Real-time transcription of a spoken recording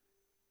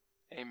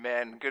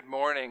Amen. Good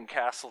morning,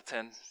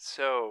 Castleton.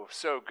 So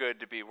good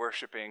to be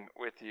worshiping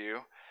with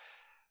you.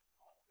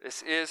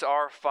 This is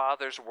our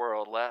Father's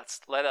world.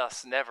 Let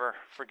us never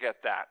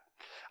forget that.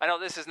 I know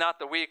this is not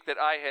the week that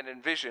I had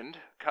envisioned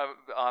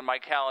on my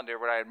calendar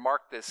when I had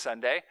marked this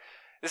Sunday.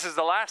 This is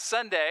the last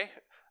Sunday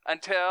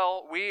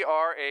until we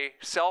are a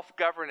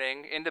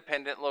self-governing,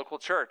 independent local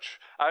church.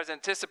 I was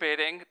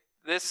anticipating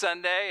this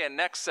Sunday and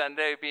next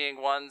Sunday being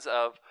ones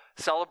of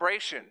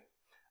celebration,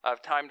 of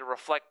time to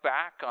reflect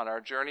back on our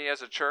journey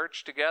as a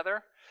church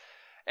together.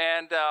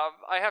 And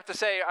I have to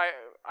say,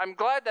 I'm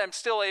glad that I'm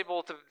still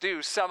able to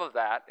do some of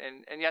that,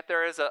 and yet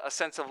there is a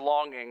sense of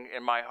longing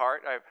in my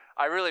heart.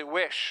 I really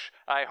wish,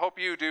 I hope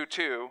you do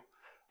too,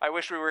 I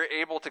wish we were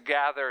able to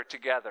gather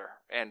together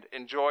and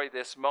enjoy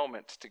this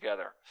moment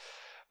together.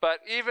 But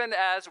even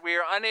as we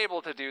are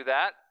unable to do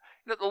that,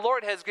 the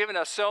Lord has given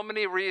us so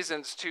many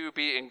reasons to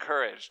be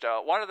encouraged.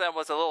 One of them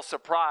was a little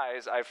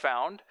surprise I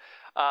found.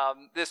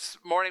 This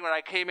morning when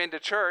I came into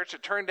church,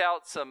 it turned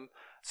out some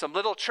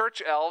little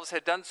church elves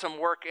had done some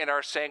work in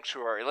our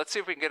sanctuary. Let's see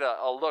if we can get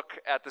a look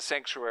at the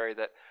sanctuary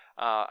that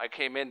I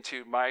came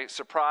into. My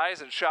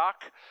surprise and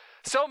shock.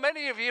 So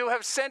many of you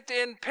have sent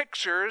in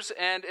pictures,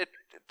 and it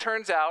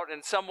turns out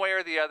in some way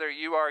or the other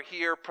you are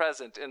here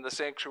present in the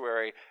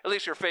sanctuary, at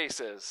least your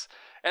faces.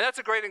 And that's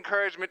a great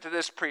encouragement to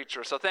this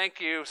preacher. So thank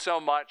you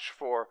so much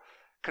for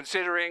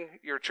considering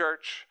your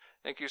church.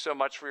 Thank you so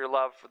much for your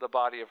love for the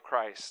body of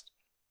Christ.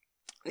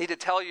 I need to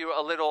tell you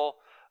a little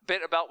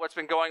bit about what's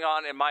been going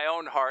on in my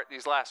own heart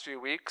these last few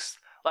weeks.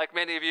 Like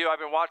many of you, I've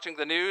been watching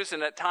the news,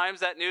 and at times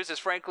that news is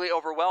frankly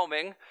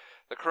overwhelming.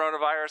 The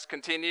coronavirus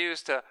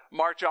continues to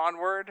march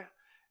onward,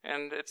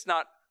 and it's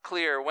not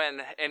clear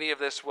when any of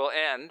this will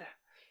end.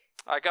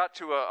 I got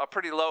to a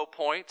pretty low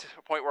point,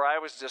 a point where I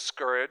was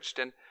discouraged,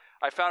 and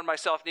I found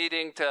myself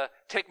needing to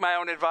take my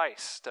own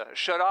advice, to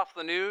shut off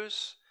the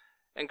news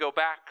and go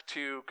back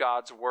to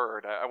God's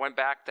Word. I went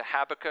back to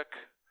Habakkuk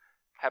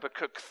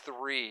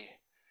 3,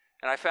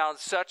 and I found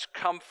such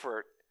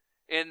comfort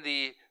in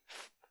the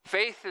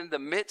faith in the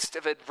midst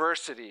of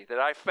adversity that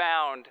I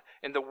found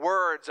in the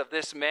words of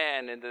this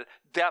man in the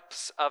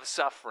depths of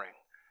suffering,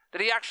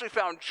 that he actually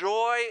found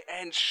joy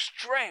and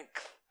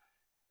strength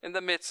in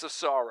the midst of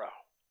sorrow.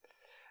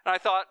 And I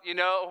thought,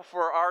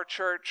 for our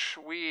church,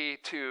 we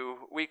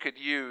could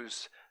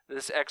use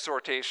this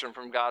exhortation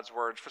from God's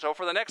Word. So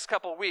for the next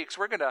couple weeks,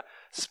 we're going to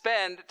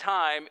spend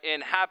time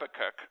in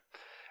Habakkuk.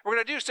 We're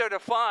going to do so to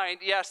find,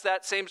 yes,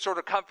 that same sort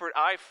of comfort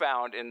I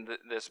found in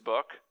this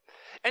book.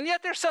 And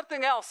yet there's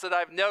something else that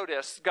I've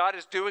noticed God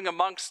is doing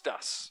amongst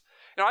us.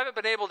 I haven't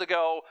been able to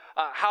go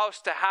house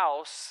to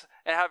house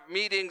and have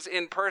meetings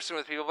in person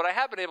with people, but I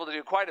have been able to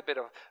do quite a bit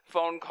of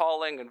phone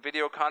calling and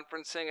video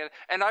conferencing.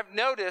 And I've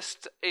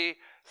noticed a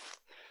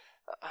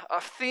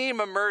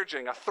theme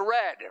emerging, a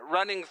thread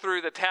running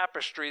through the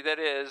tapestry that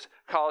is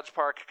College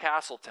Park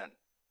Castleton.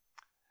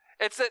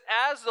 It's that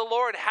as the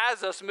Lord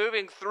has us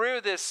moving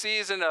through this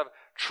season of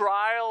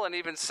trial and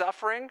even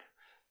suffering,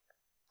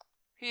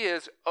 He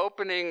is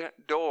opening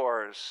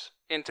doors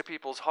into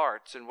people's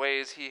hearts in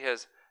ways He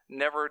has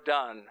never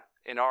done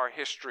in our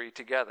history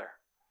together.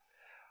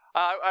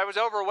 I was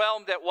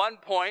overwhelmed at one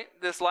point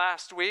this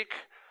last week.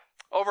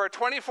 Over a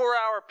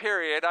 24-hour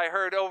period, I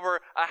heard over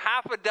a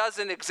half a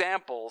dozen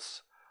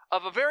examples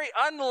of a very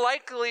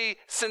unlikely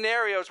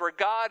scenarios where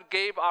God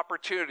gave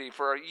opportunity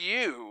for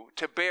you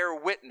to bear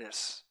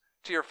witness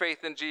to your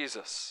faith in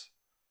Jesus.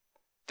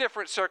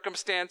 Different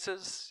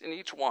circumstances in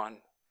each one.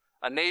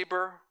 A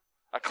neighbor,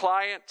 a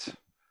client,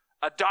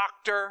 a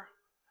doctor,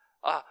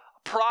 a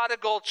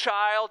prodigal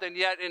child, and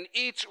yet in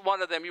each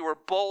one of them you were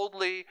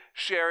boldly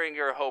sharing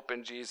your hope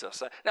in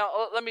Jesus. Now,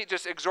 let me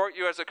just exhort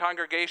you as a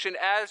congregation,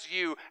 as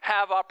you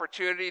have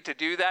opportunity to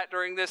do that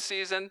during this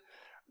season,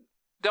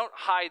 don't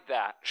hide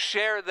that.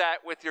 Share that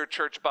with your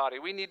church body.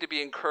 We need to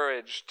be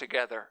encouraged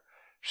together.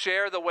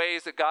 Share the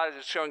ways that God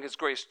is showing His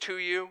grace to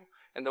you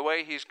and the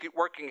way He's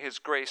working His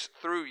grace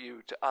through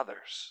you to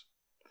others.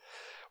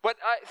 But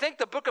I think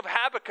the book of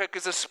Habakkuk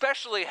is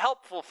especially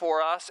helpful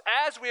for us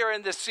as we are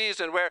in this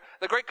season where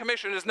the Great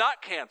Commission is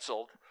not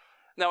canceled.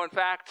 Now, in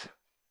fact,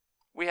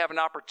 we have an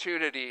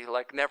opportunity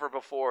like never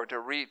before to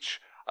reach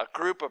a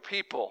group of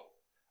people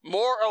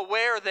more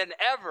aware than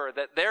ever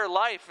that their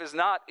life is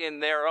not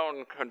in their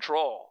own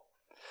control.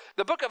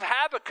 The book of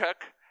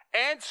Habakkuk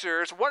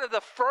answers one of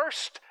the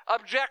first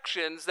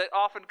objections that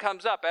often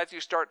comes up as you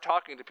start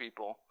talking to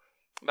people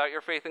about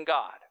your faith in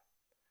God.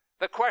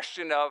 The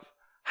question of,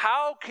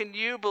 how can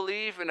you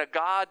believe in a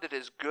God that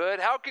is good?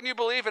 How can you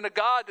believe in a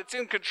God that's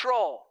in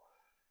control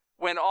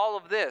when all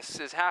of this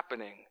is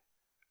happening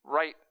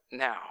right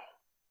now?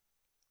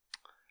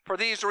 For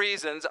these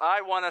reasons,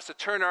 I want us to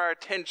turn our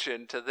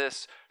attention to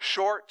this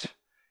short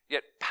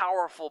yet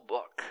powerful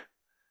book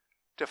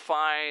to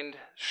find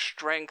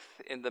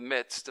strength in the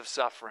midst of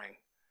suffering.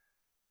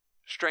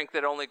 Strength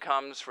that only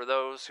comes for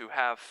those who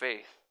have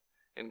faith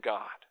in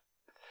God.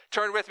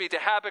 Turn with me to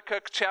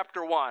Habakkuk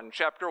chapter 1.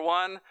 Chapter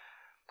 1.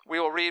 We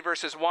will read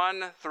verses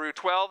 1 through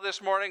 12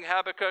 this morning.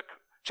 Habakkuk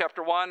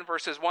chapter 1,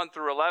 verses 1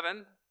 through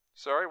 11.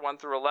 1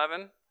 through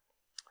 11.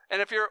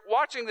 And if you're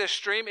watching this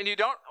stream and you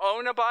don't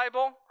own a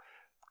Bible,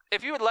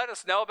 if you would let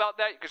us know about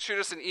that, you could shoot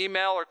us an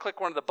email or click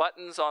one of the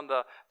buttons on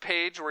the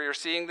page where you're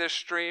seeing this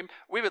stream.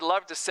 We would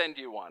love to send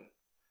you one.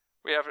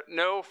 We have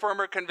no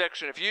firmer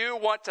conviction. If you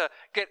want to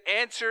get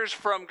answers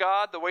from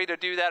God, the way to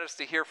do that is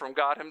to hear from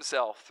God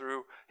himself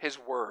through his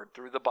word,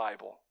 through the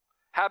Bible.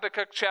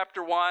 Habakkuk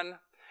chapter 1.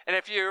 And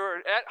if you're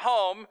at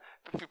home,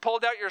 if you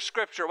pulled out your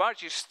scripture, why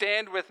don't you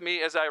stand with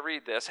me as I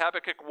read this?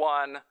 Habakkuk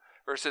 1,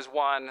 verses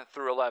 1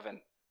 through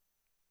 11.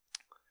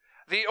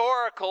 The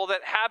oracle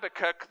that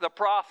Habakkuk the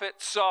prophet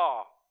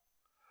saw.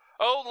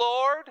 O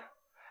Lord,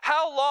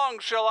 how long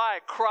shall I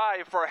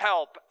cry for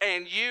help,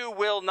 and you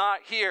will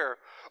not hear?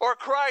 Or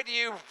cry to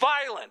you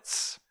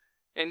violence,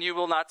 and you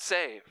will not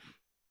save?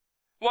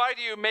 Why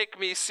do you make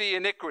me see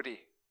iniquity?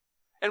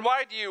 And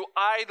why do you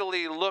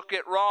idly look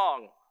at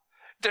wrong?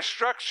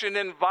 Destruction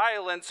and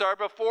violence are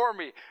before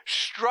me.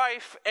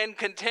 Strife and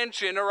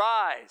contention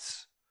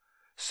arise.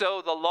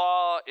 So the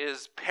law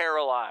is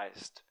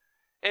paralyzed,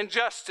 and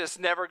justice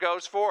never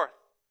goes forth.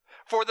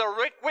 For the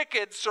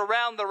wicked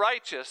surround the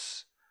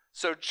righteous,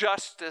 so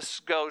justice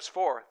goes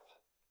forth,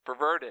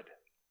 perverted.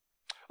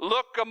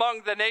 Look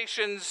among the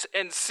nations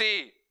and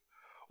see.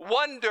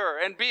 Wonder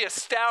and be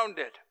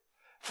astounded.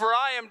 For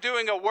I am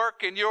doing a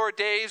work in your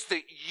days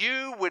that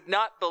you would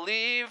not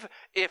believe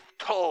if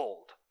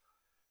told.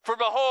 For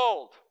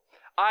behold,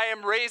 I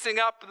am raising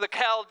up the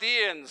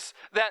Chaldeans,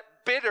 that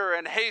bitter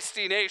and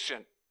hasty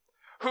nation,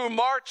 who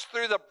march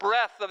through the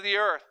breadth of the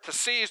earth to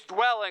seize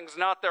dwellings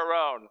not their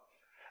own.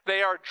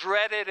 They are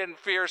dreaded and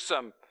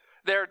fearsome.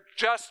 Their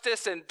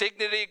justice and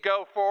dignity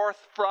go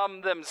forth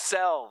from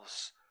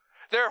themselves.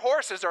 Their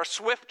horses are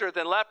swifter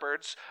than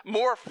leopards,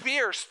 more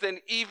fierce than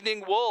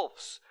evening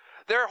wolves.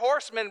 Their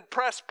horsemen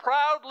press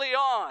proudly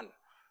on.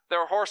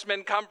 Their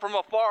horsemen come from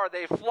afar.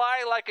 They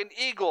fly like an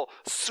eagle,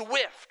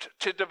 swift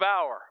to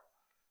devour.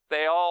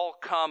 They all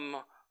come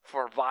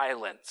for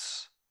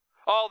violence.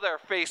 All their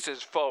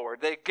faces forward.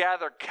 They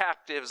gather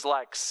captives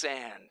like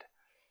sand.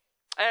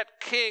 At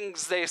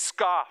kings they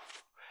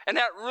scoff, and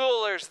at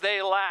rulers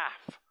they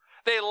laugh.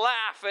 They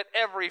laugh at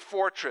every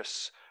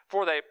fortress,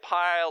 for they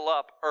pile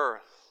up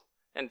earth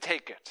and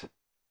take it.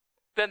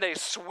 Then they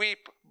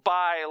sweep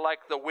by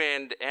like the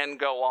wind and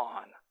go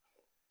on.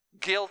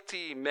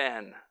 Guilty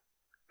men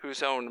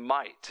whose own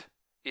might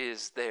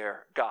is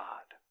their God.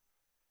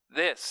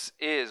 This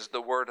is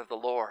the word of the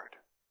Lord.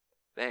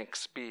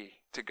 Thanks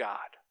be to God.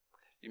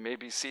 You may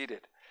be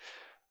seated.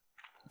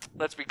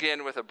 Let's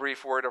begin with a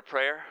brief word of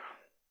prayer.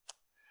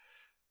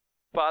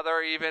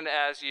 Father, even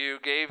as you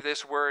gave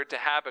this word to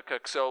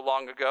Habakkuk so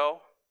long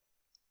ago,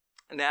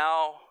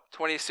 now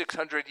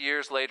 2,600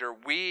 years later,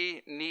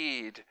 we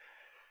need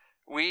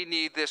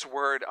this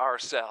word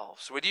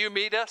ourselves. Would you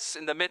meet us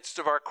in the midst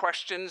of our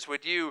questions?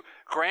 Would you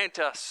grant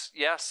us,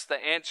 yes, the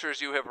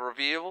answers you have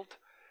revealed?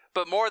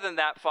 But more than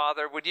that,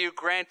 Father, would you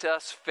grant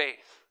us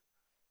faith?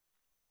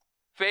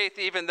 Faith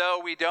even though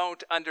we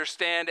don't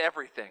understand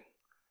everything.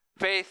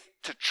 Faith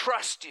to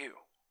trust you.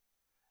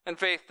 And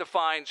faith to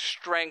find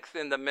strength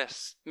in the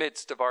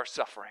midst of our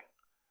suffering.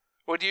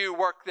 Would you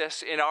work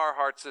this in our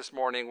hearts this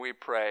morning, we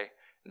pray,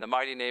 in the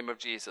mighty name of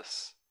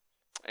Jesus.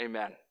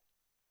 Amen.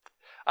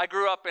 I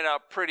grew up in a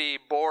pretty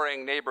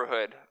boring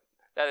neighborhood,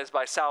 that is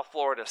by South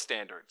Florida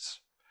standards.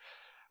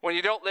 When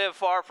you don't live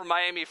far from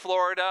Miami,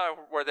 Florida,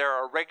 where there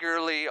are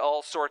regularly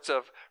all sorts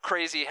of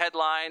crazy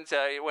headlines,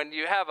 when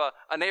you have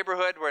a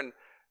neighborhood where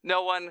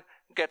no one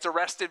gets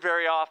arrested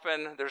very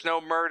often, there's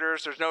no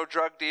murders, there's no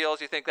drug deals,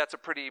 you think that's a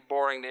pretty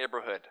boring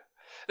neighborhood.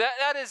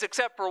 That is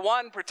except for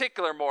one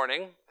particular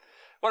morning.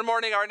 One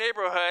morning our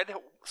neighborhood,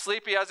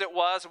 sleepy as it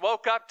was,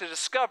 woke up to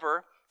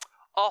discover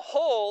a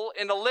hole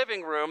in the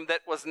living room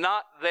that was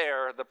not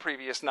there the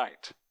previous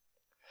night.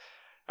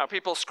 Now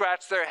people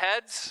scratched their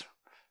heads.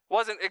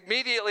 Wasn't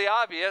immediately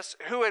obvious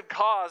who had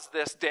caused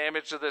this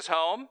damage to this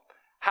home,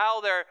 how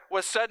there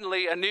was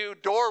suddenly a new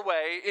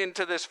doorway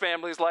into this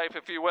family's life,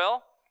 if you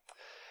will.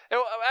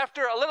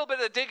 After a little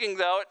bit of digging,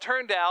 though, it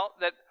turned out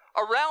that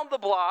around the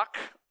block,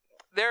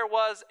 there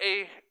was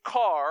a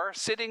car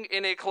sitting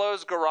in a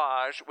closed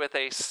garage with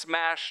a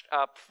smashed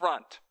up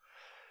front.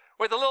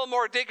 With a little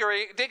more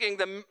digging,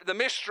 the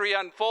mystery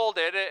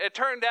unfolded. It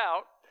turned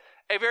out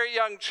a very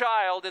young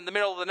child in the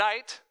middle of the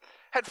night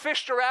had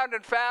fished around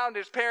and found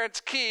his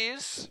parents'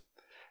 keys,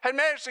 had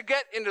managed to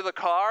get into the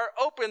car,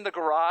 open the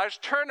garage,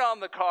 turn on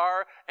the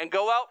car, and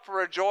go out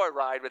for a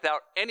joyride without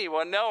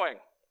anyone knowing.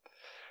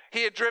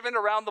 He had driven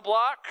around the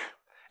block,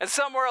 and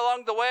somewhere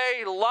along the way,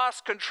 he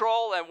lost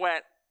control and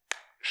went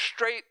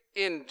straight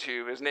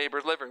into his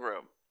neighbor's living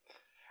room.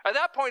 At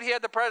that point, he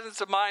had the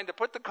presence of mind to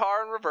put the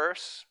car in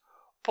reverse,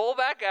 pull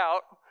back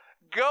out,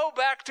 go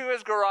back to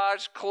his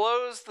garage,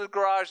 close the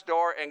garage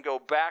door, and go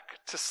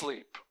back to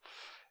sleep.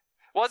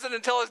 It wasn't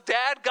until his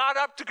dad got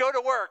up to go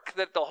to work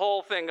that the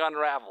whole thing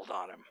unraveled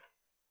on him.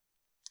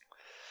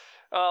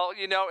 Well,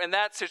 in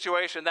that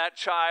situation, that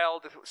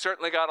child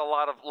certainly got a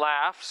lot of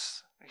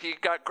laughs. He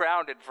got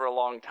grounded for a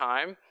long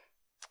time.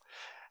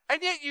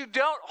 And yet you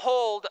don't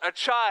hold a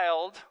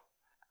child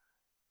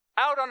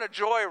out on a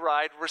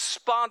joyride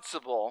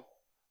responsible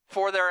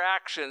for their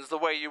actions the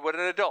way you would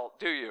an adult,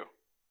 do you?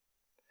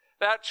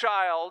 That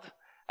child,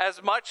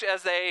 as much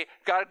as they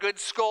got a good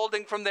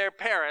scolding from their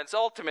parents,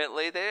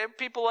 ultimately,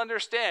 people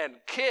understand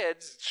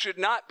kids should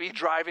not be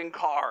driving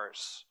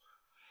cars.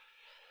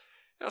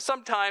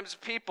 Sometimes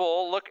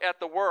people look at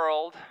the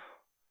world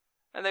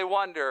and they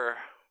wonder,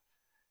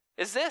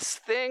 is this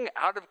thing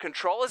out of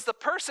control? Is the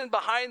person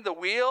behind the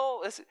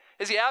wheel,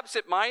 is he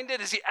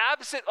absent-minded? Is he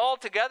absent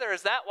altogether?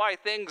 Is that why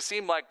things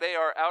seem like they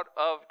are out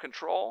of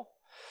control?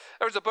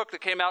 There was a book that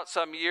came out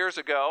some years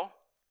ago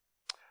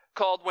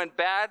called When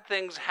Bad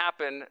Things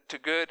Happen to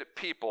Good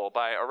People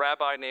by a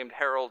rabbi named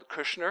Harold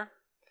Kushner.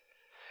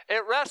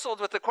 It wrestled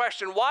with the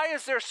question, why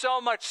is there so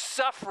much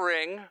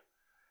suffering,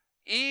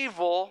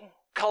 evil,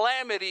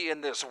 calamity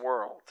in this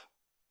world?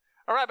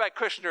 Rabbi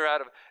Kushner, out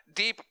of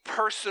deep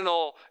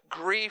personal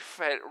grief,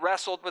 had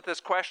wrestled with this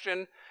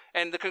question,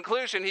 and the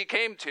conclusion he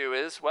came to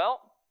is,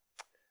 well,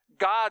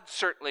 God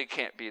certainly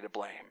can't be to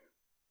blame.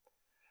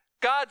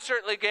 God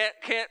certainly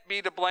can't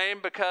be to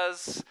blame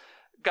because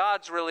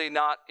God's really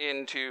not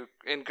in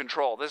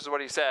control. This is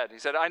what he said. He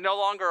said, I no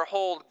longer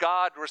hold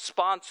God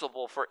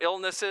responsible for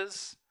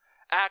illnesses,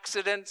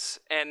 accidents,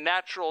 and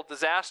natural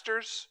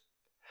disasters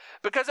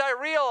because I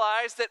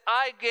realize that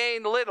I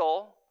gain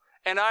little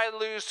and I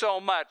lose so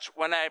much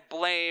when I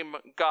blame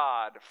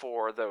God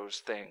for those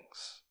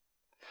things.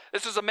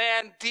 This is a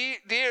man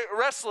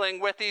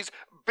wrestling with these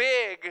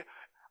big,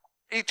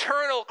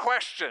 eternal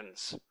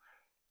questions.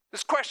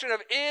 This question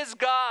of, is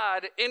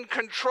God in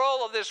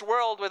control of this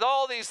world with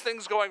all these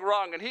things going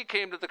wrong? And he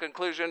came to the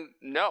conclusion,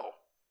 no,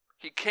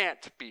 he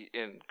can't be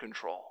in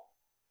control.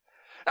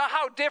 Now,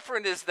 how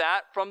different is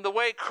that from the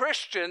way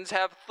Christians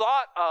have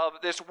thought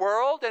of this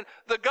world and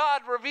the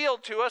God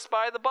revealed to us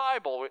by the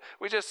Bible?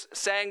 We just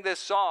sang this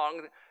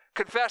song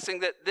confessing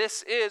that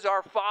this is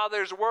our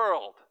Father's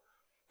world.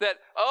 That,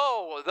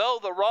 though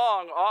the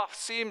wrong oft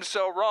seems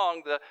so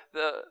wrong,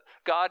 the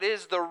God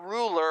is the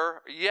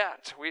ruler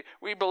yet.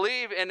 We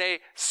believe in a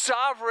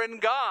sovereign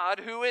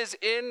God who is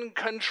in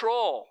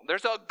control.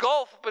 There's a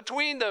gulf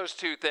between those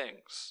two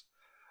things.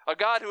 A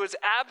God who is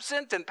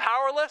absent and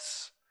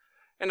powerless,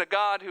 and a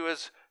God who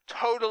is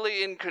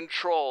totally in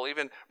control,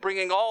 even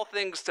bringing all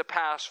things to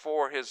pass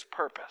for his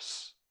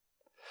purpose.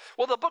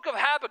 Well, the book of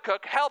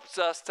Habakkuk helps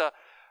us to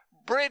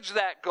bridge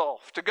that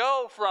gulf, to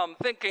go from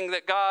thinking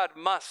that God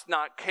must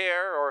not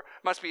care or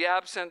must be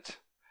absent,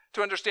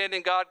 to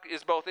understanding God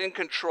is both in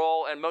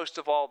control and most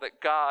of all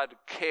that God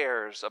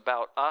cares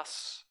about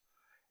us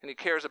and he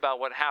cares about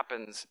what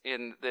happens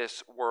in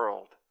this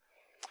world.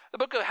 The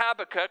book of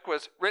Habakkuk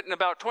was written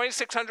about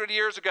 2,600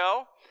 years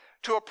ago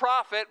to a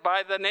prophet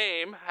by the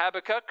name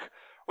Habakkuk.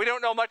 We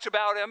don't know much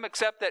about him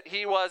except that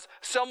he was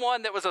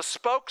someone that was a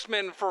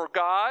spokesman for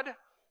God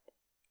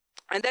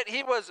and that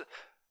he was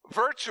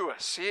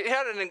virtuous. He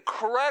had an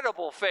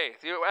incredible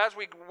faith. As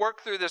we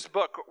work through this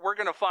book, we're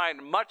going to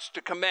find much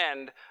to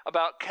commend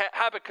about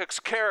Habakkuk's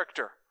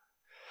character.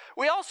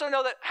 We also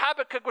know that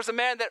Habakkuk was a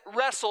man that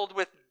wrestled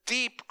with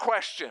deep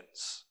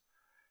questions.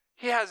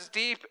 He has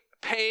deep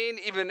pain,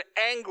 even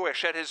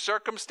anguish at his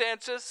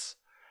circumstances,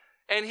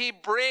 and he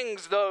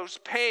brings those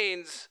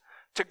pains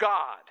to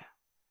God,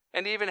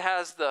 and even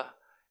has the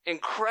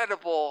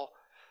incredible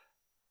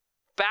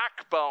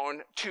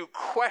backbone to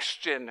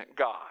question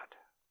God.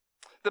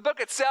 The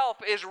book itself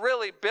is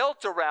really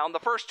built around, the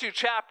first two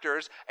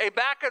chapters, a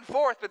back and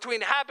forth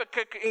between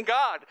Habakkuk and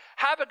God.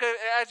 Habakkuk,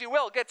 as you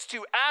will, gets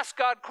to ask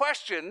God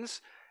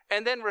questions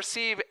and then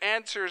receive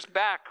answers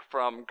back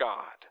from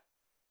God.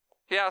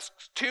 He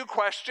asks two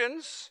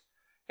questions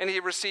and he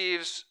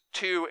receives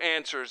two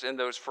answers in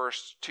those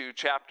first two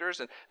chapters.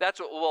 And that's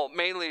what we'll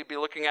mainly be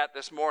looking at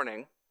this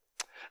morning.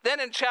 Then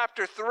in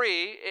chapter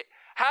 3,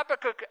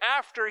 Habakkuk,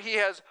 after he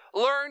has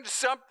learned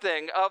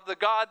something of the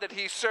God that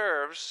he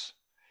serves,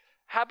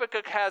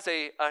 Habakkuk has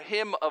a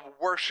hymn of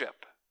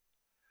worship,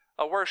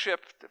 a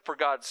worship for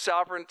God's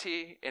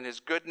sovereignty and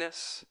his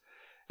goodness.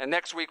 And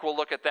next week we'll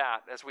look at that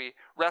as we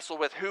wrestle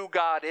with who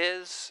God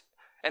is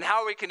and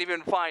how we can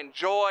even find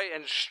joy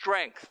and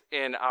strength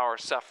in our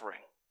suffering.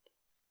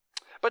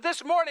 But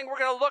this morning we're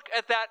going to look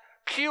at that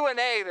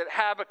Q&A that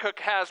Habakkuk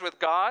has with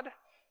God.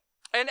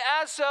 And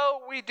as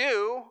so we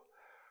do,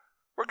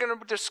 we're going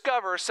to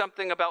discover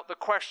something about the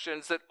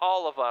questions that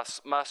all of us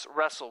must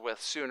wrestle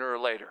with sooner or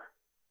later.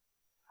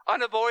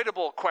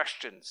 Unavoidable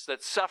questions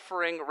that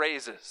suffering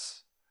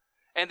raises,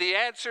 and the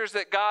answers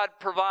that God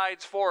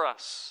provides for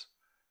us,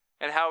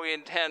 and how he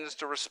intends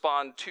to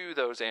respond to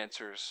those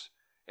answers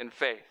in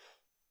faith.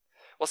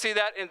 We'll see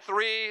that in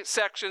 3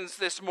 sections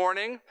this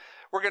morning.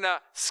 We're going to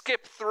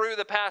skip through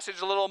the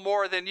passage a little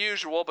more than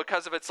usual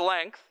because of its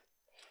length.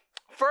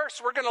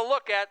 First, we're going to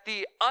look at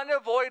the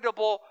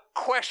unavoidable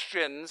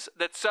questions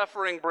that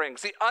suffering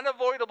brings. The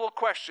unavoidable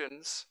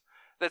questions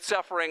that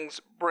suffering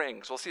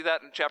brings. We'll see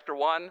that in chapter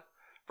 1.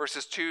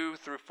 Verses 2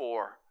 through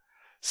 4.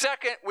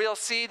 Second, we'll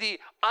see the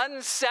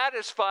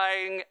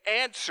unsatisfying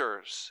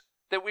answers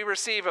that we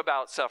receive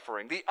about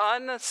suffering. The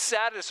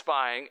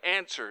unsatisfying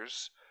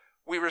answers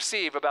we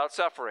receive about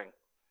suffering.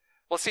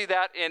 We'll see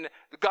that in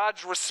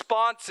God's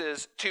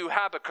responses to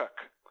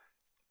Habakkuk,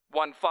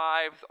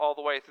 1:5 all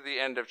the way through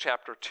the end of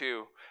chapter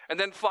 2. And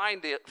then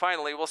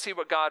finally, we'll see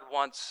what God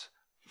wants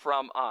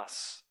from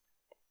us.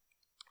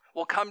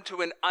 We'll come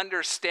to an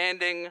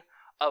understanding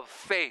of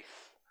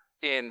faith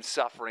in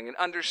suffering, an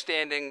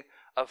understanding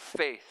of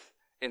faith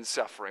in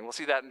suffering. We'll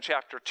see that in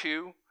chapter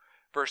 2,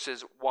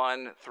 verses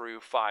 1 through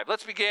 5.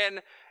 Let's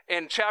begin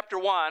in chapter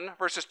 1,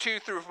 verses 2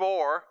 through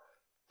 4,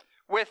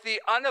 with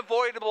the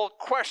unavoidable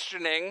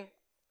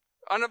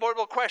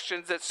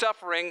questions that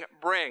suffering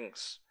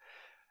brings.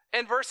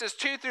 In verses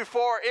 2 through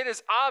 4, it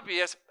is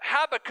obvious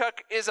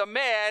Habakkuk is a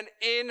man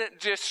in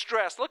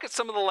distress. Look at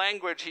some of the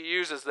language he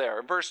uses there.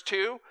 In verse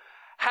 2,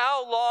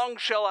 how long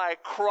shall I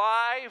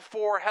cry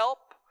for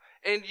help,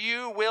 and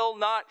you will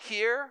not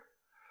hear?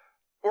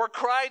 Or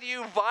cry to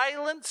you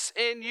violence,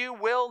 and you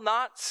will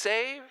not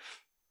save?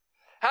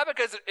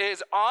 Habakkuk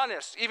is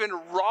honest, even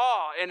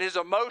raw in his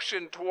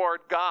emotion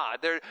toward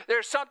God.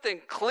 There's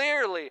something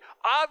clearly,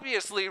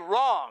 obviously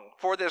wrong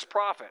for this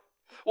prophet.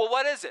 Well,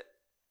 what is it?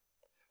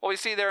 Well, we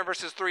see there in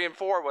verses 3 and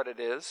 4 what it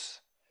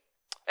is.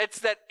 It's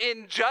that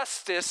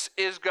injustice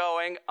is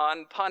going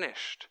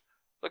unpunished.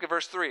 Look at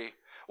verse 3.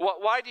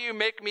 Why do you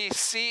make me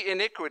see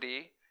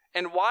iniquity,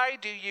 and why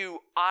do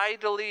you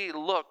idly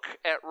look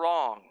at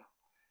wrong?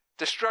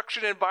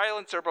 Destruction and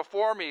violence are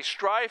before me,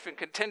 strife and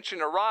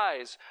contention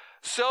arise.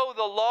 So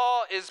the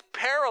law is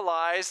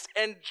paralyzed,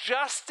 and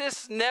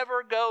justice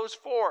never goes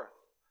forth.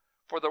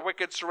 For the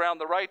wicked surround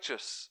the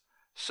righteous,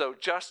 so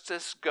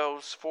justice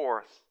goes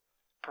forth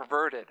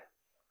perverted.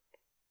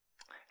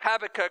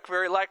 Habakkuk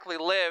very likely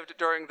lived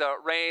during the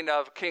reign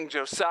of King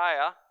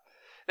Josiah.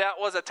 That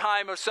was a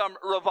time of some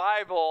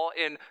revival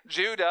in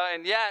Judah,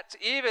 and yet,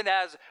 even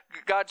as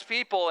God's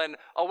people, in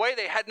a way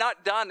they had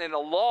not done in a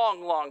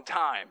long, long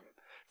time,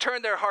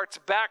 turned their hearts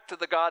back to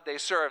the God they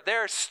served,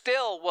 there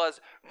still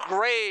was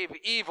grave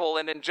evil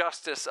and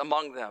injustice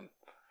among them.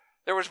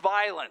 There was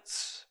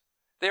violence.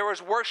 There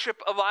was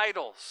worship of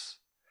idols.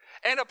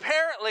 And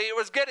apparently it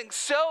was getting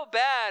so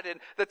bad in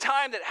the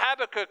time that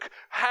Habakkuk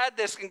had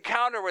this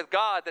encounter with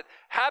God that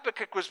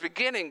Habakkuk was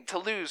beginning to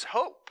lose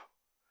hope.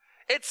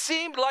 It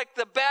seemed like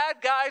the bad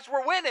guys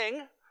were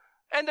winning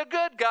and the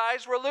good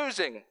guys were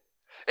losing.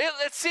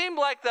 It seemed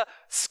like the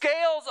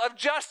scales of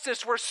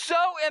justice were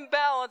so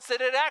imbalanced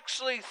that it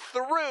actually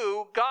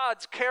threw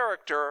God's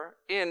character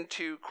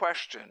into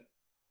question.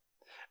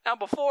 Now,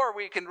 before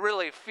we can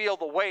really feel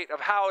the weight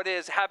of how it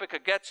is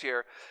Habakkuk gets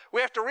here,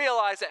 we have to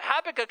realize that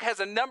Habakkuk has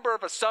a number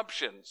of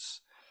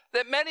assumptions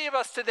that many of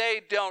us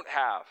today don't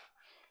have.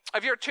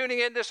 If you're tuning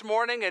in this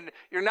morning and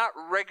you're not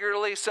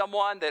regularly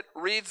someone that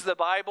reads the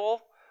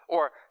Bible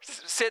or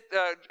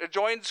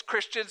joins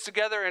Christians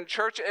together in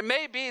church, it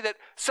may be that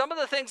some of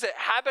the things that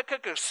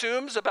Habakkuk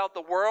assumes about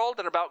the world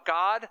and about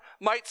God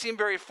might seem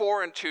very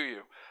foreign to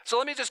you. So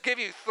let me just give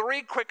you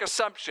 3 quick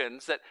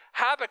assumptions that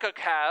Habakkuk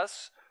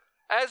has,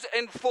 as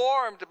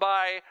informed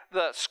by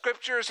the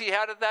scriptures he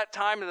had at that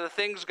time and the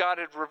things God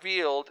had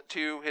revealed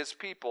to his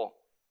people.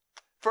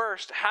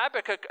 First,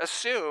 Habakkuk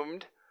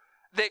assumed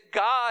that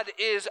God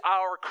is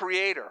our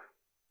creator,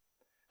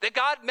 that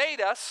God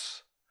made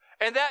us,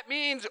 and that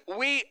means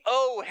we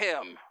owe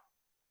him,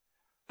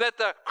 that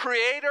the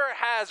creator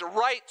has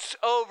rights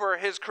over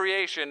his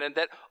creation, and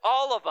that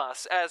all of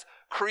us as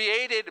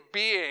created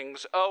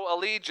beings owe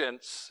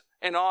allegiance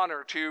and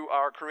honor to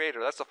our creator.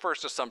 That's the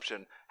first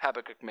assumption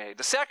Habakkuk made.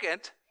 The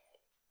second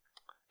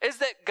is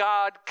that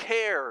God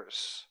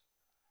cares.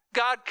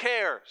 God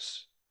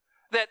cares.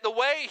 That the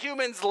way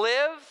humans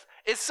live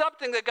is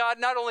something that God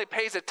not only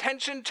pays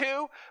attention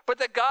to, but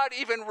that God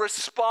even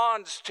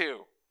responds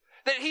to.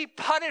 That he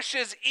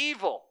punishes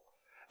evil.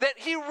 That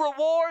he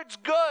rewards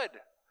good.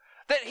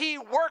 That he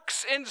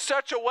works in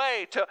such a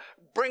way to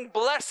bring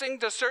blessing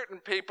to certain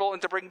people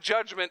and to bring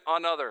judgment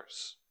on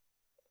others.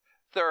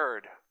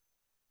 Third,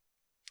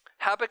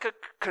 Habakkuk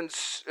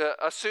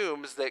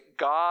assumes that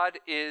God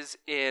is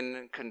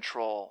in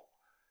control.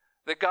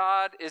 That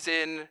God is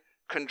in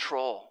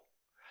control.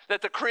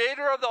 That the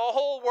creator of the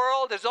whole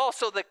world is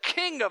also the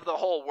king of the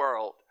whole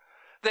world.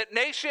 That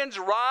nations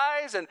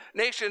rise and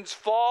nations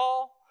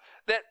fall.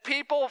 That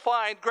people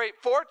find great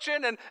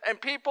fortune and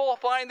people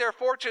find their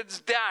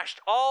fortunes dashed,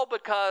 all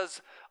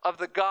because of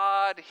the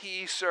God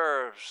he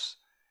serves.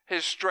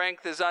 His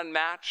strength is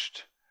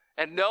unmatched,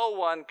 and no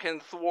one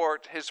can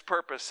thwart his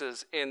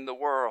purposes in the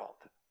world.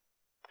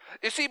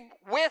 You see,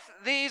 with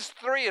these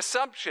 3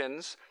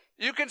 assumptions,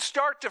 you can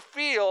start to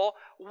feel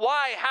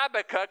why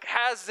Habakkuk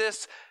has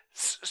this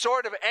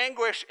sort of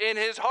anguish in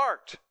his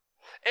heart.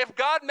 If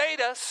God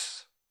made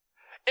us,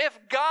 if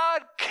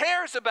God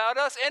cares about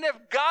us, and if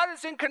God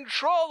is in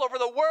control over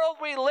the world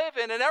we live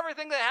in and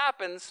everything that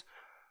happens,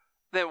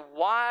 then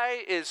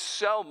why is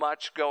so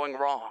much going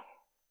wrong?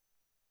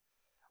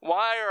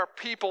 Why are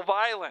people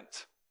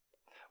violent?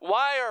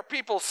 Why are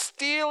people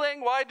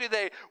stealing? Why do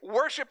they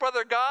worship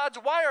other gods?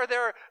 Why are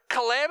there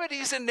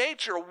calamities in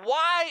nature?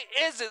 Why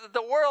is it that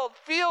the world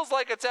feels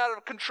like it's out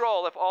of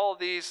control if all of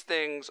these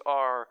things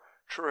are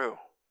true?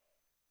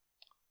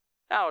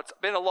 Now, it's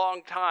been a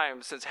long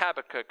time since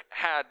Habakkuk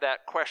had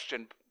that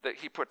question that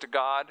he put to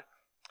God,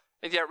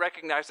 and yet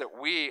recognize that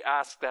we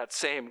ask that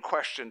same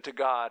question to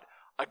God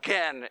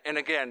again and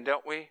again,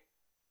 don't we?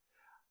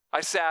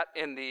 I sat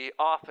in the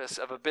office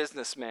of a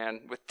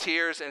businessman with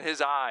tears in his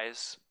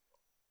eyes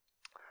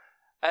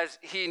as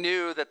he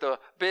knew that the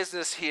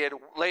business he had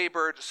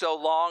labored so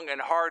long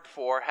and hard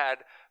for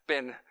had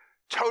been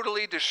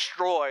totally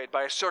destroyed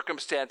by a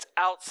circumstance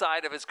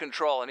outside of his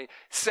control. And he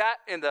sat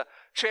in the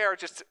chair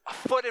just a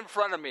foot in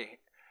front of me,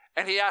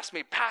 and he asked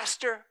me,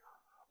 "Pastor,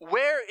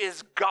 where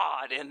is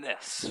God in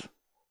this?"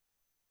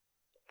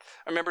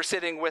 I remember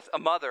sitting with a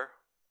mother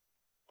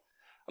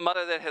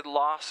that had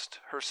lost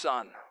her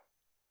son,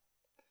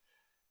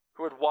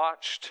 who had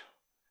watched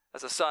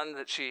as a son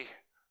that she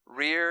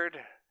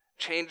reared,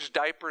 changed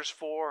diapers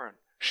for, and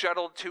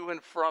shuttled to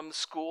and from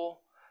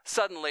school,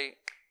 suddenly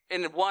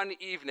in one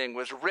evening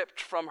was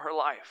ripped from her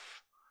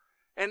life.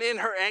 And in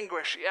her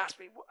anguish, she asked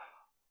me,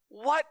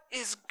 "What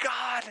is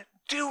God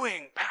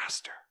doing,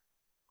 Pastor?"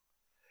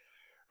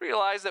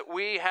 Realize that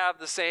we have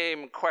the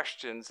same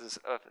questions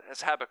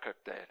as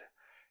Habakkuk did,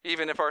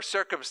 even if our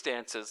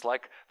circumstances,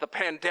 like the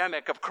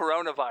pandemic of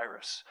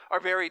coronavirus, are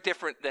very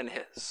different than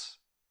his.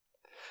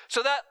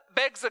 So that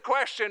begs the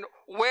question,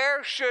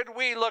 where should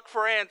we look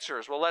for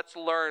answers? Well, let's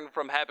learn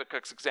from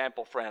Habakkuk's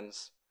example,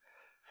 friends.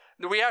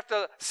 We have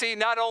to see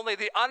not only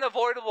the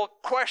unavoidable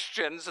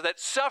questions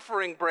that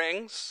suffering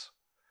brings,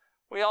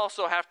 we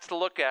also have to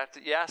look at,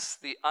 yes,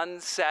 the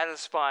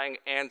unsatisfying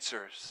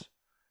answers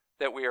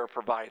that we are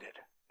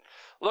provided.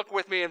 Look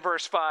with me in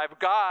verse 5.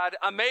 God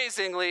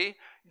amazingly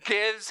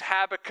gives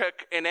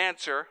Habakkuk an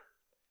answer.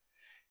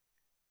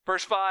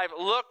 Verse 5,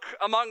 "Look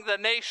among the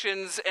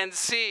nations and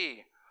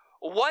see.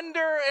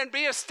 Wonder and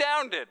be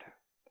astounded,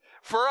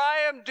 for I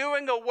am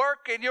doing a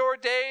work in your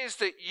days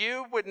that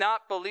you would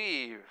not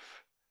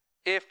believe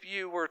if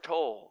you were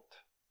told."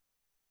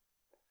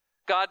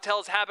 God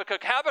tells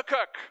Habakkuk,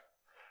 "Habakkuk,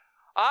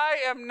 I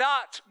am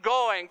not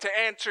going to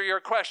answer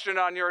your question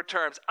on your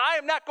terms. I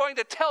am not going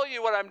to tell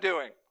you what I'm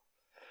doing.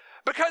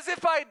 Because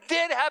if I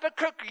did,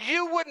 Habakkuk,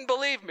 you wouldn't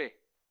believe me.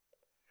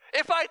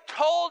 If I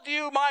told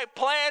you my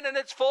plan in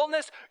its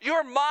fullness,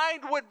 your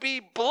mind would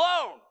be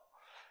blown.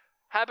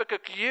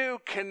 Habakkuk, you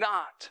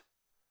cannot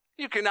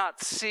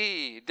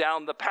see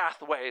down the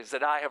pathways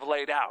that I have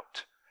laid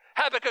out.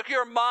 Habakkuk,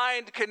 your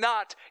mind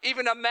cannot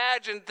even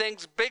imagine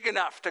things big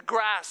enough to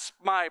grasp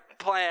my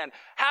plan.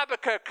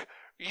 Habakkuk,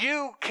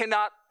 you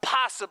cannot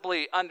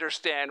possibly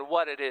understand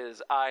what it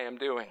is I am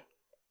doing."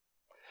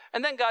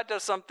 And then God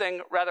does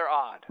something rather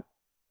odd.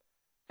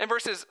 In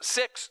verses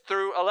 6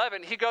 through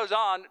 11, he goes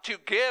on to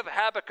give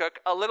Habakkuk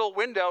a little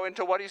window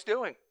into what he's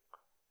doing.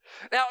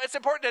 Now, it's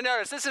important to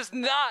notice, this is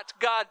not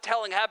God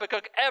telling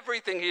Habakkuk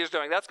everything he is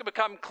doing. That's going to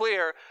become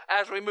clear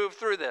as we move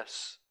through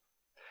this.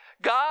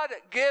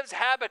 God gives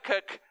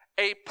Habakkuk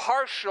a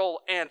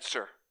partial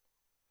answer.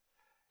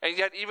 And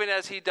yet, even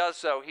as he does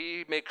so,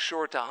 he makes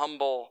sure to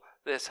humble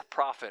this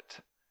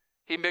prophet.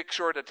 He makes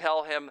sure to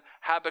tell him,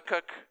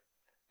 "Habakkuk,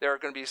 there are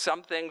going to be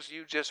some things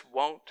you just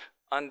won't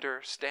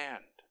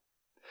understand."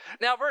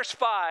 Now, verse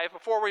 5,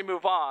 before we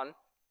move on,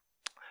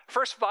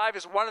 verse 5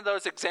 is one of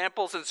those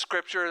examples in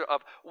Scripture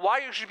of why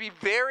you should be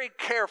very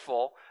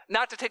careful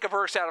not to take a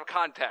verse out of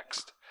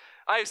context.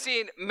 I've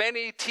seen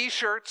many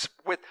t-shirts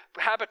with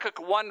Habakkuk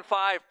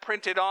 1:5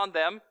 printed on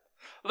them.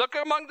 "Look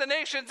among the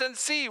nations and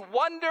see,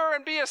 wonder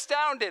and be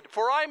astounded,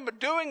 for I'm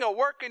doing a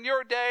work in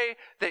your day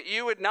that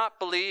you would not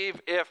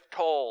believe if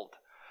told."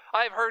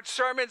 I've heard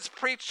sermons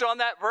preached on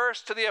that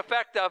verse to the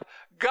effect of,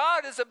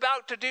 God is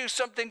about to do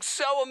something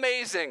so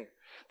amazing.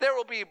 There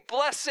will be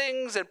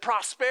blessings and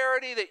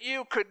prosperity that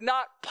you could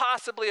not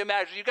possibly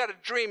imagine. You got to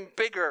dream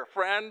bigger,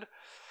 friend.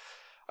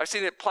 I've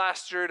seen it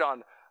plastered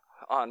on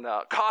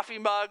coffee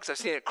mugs. I've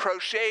seen it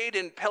crocheted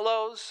in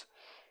pillows.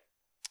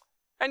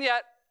 And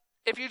yet,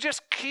 if you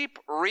just keep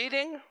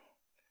reading,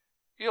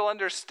 you'll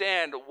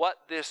understand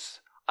what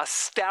this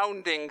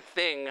astounding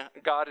thing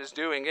God is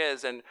doing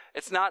is. And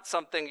it's not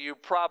something you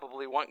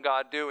probably want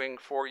God doing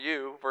for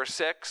you. Verse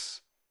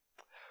 6,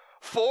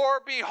 "For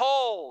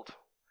behold,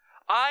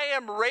 I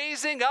am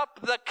raising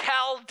up the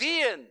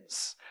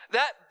Chaldeans,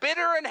 that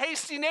bitter and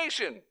hasty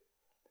nation."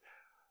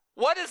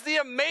 What is the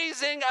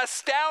amazing,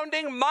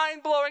 astounding,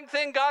 mind-blowing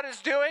thing God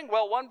is doing?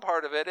 Well, one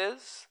part of it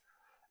is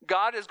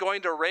God is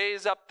going to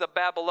raise up the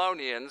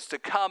Babylonians to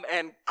come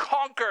and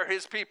conquer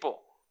his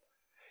people.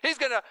 He's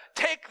going to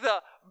take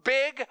the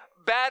big,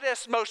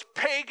 baddest, most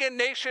pagan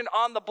nation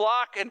on the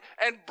block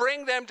and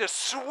bring them to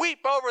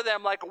sweep over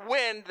them like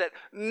wind that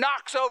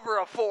knocks over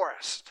a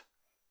forest.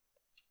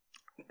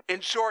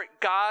 In short,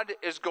 God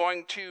is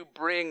going to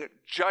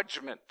bring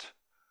judgment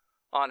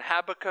on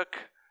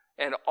Habakkuk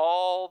and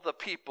all the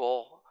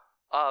people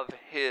of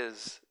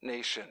his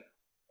nation.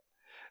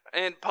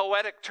 In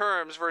poetic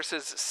terms,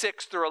 verses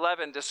 6 through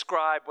 11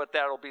 describe what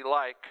that'll be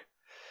like.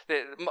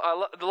 I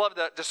love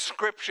the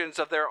descriptions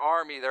of their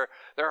army.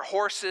 Their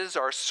horses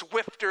are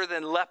swifter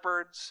than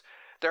leopards.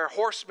 Their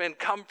horsemen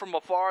come from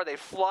afar. They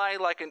fly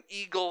like an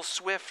eagle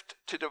swift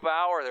to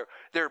devour.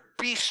 They're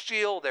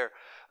bestial.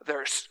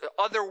 they're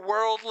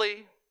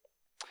otherworldly.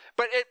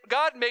 But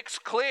God makes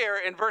clear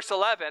in verse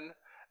 11,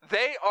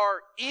 they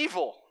are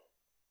evil.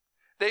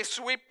 They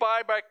sweep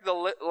by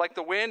like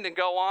the wind and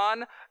go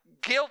on.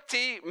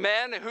 Guilty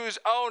men whose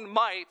own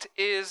might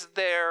is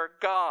their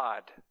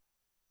God.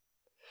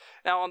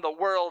 Now on the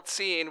world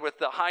scene, with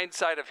the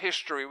hindsight of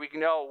history, we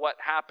know what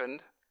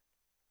happened.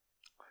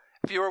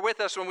 If you were with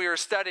us when we were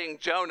studying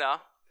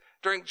Jonah,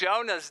 during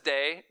Jonah's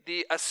day,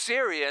 the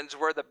Assyrians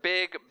were the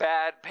big,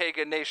 bad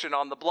pagan nation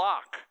on the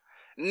block.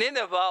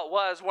 Nineveh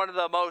was one of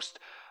the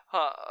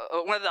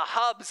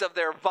hubs of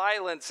their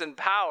violence and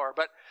power.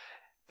 But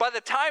by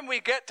the time we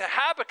get to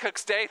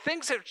Habakkuk's day,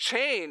 things have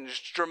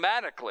changed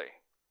dramatically.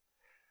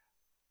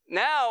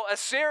 Now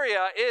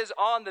Assyria is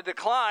on the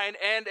decline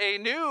and a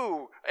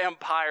new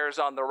empire is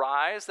on the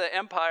rise, the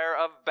empire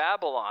of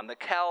Babylon, the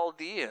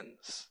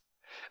Chaldeans.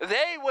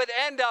 They would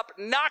end up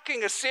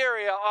knocking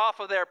Assyria off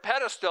of their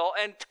pedestal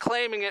and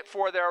claiming it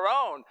for their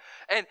own.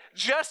 And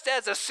just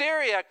as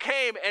Assyria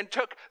came and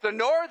took the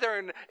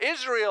northern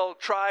Israel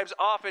tribes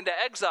off into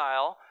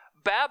exile,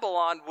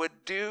 Babylon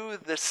would do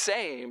the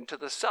same to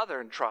the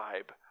southern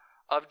tribe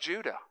of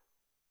Judah.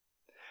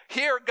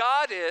 Here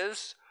God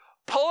is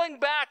pulling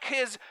back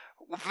his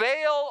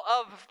veil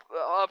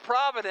of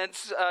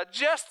providence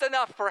just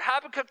enough for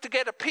Habakkuk to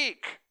get a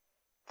peek.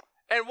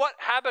 And what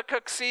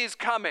Habakkuk sees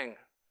coming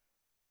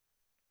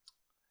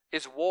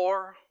is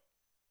war,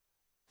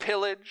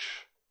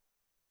 pillage,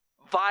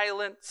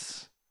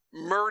 violence,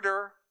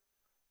 murder,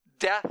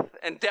 death,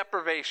 and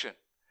deprivation.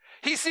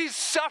 He sees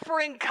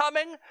suffering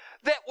coming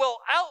that will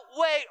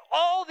outweigh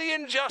all the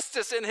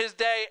injustice in his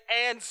day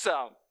and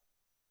some.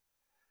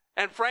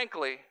 And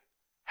frankly,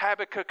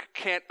 Habakkuk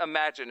can't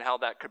imagine how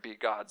that could be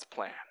God's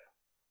plan.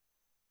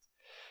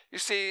 You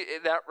see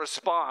that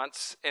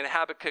response in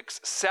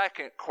Habakkuk's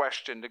second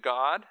question to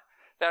God.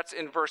 That's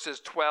in verses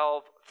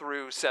 12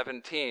 through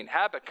 17.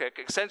 Habakkuk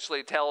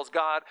essentially tells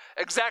God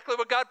exactly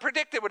what God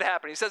predicted would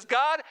happen. He says,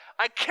 God,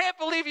 I can't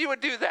believe you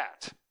would do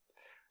that.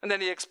 And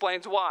then he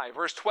explains why.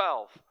 Verse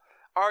 12,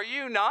 are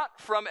you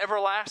not from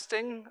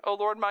everlasting, O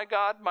Lord my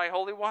God, my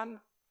Holy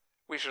One?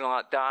 We shall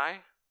not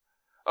die.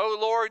 O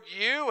Lord,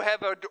 you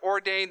have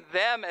ordained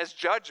them as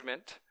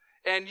judgment,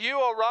 and you,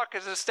 O Rock,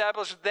 has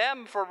established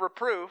them for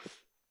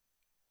reproof.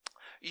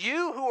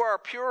 You who are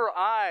purer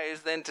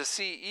eyes than to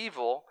see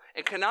evil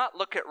and cannot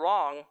look at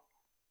wrong,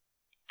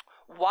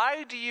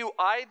 why do you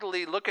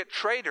idly look at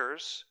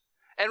traitors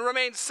and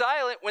remain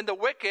silent when the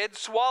wicked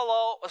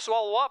swallow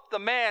up the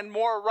man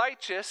more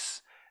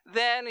righteous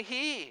than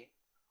he?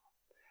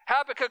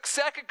 Habakkuk's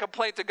second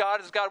complaint to God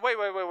is, God, wait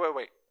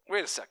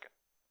a second.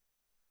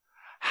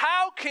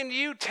 How can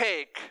you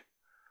take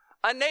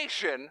a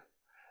nation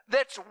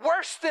that's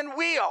worse than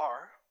we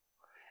are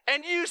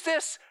and use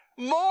this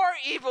more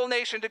evil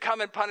nation to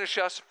come and punish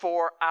us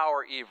for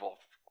our evil?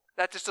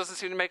 That just doesn't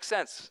seem to make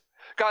sense.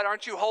 God,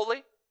 aren't you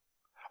holy?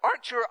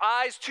 Aren't your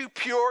eyes too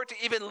pure to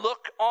even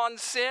look on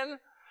sin?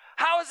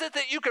 How is it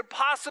that you could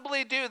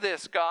possibly do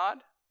this, God?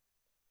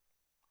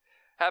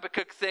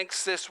 Habakkuk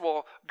thinks this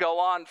will go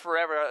on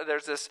forever.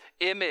 There's this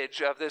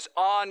image of this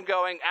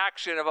ongoing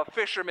action of a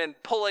fisherman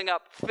pulling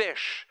up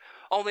fish.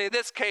 Only in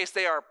this case,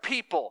 they are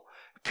people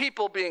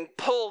being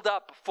pulled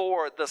up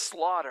for the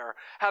slaughter.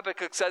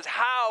 Habakkuk says,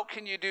 how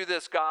can you do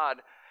this, God?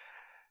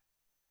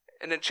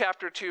 And in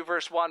chapter 2,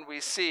 verse 1,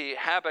 we see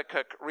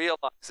Habakkuk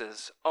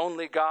realizes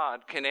only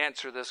God can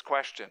answer this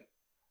question.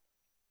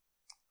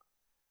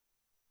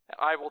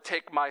 I will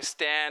take my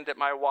stand at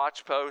my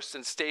watchpost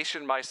and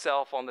station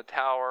myself on the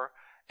tower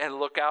and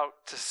look out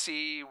to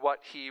see what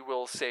he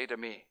will say to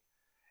me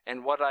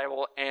and what I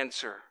will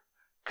answer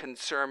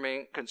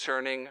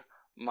concerning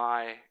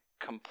my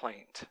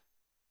complaint.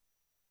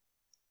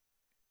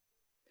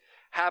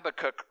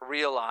 Habakkuk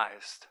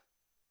realized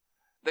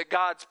that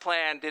God's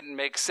plan didn't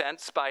make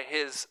sense by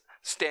his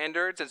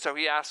standards, and so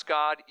he asked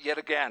God yet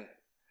again.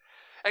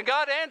 And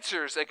God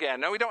answers again.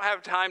 Now, we don't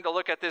have time to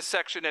look at this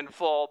section in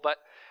full, but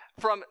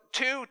from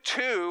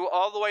 2:2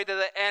 all the way to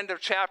the end of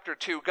chapter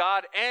 2,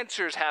 God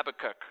answers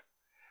Habakkuk.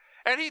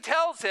 And he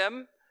tells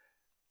him,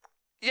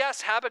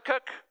 yes,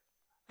 Habakkuk,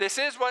 this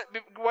is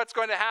what's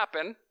going to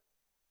happen,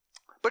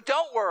 but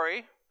don't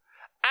worry.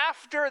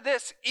 After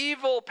this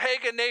evil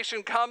pagan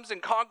nation comes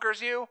and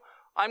conquers you,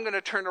 I'm going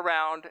to turn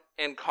around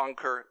and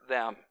conquer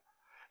them.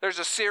 There's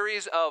a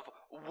series of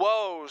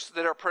woes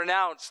that are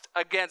pronounced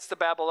against the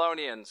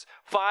Babylonians,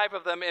 5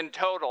 of them in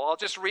total. I'll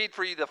just read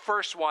for you the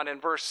first one in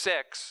verse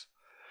 6.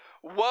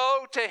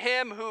 Woe to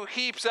him who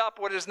heaps up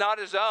what is not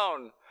his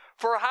own.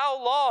 For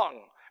how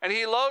long? And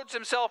he loads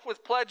himself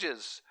with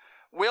pledges.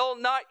 Will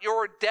not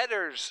your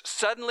debtors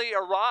suddenly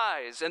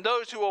arise, and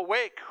those who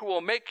awake who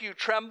will make you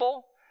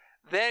tremble?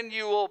 Then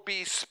you will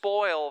be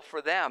spoil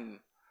for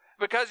them.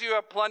 Because you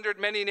have plundered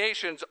many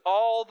nations,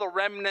 all the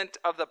remnant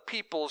of the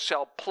people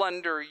shall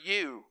plunder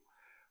you.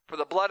 For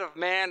the blood of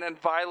man and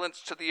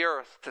violence to the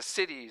earth, to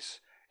cities,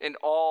 and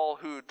all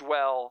who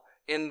dwell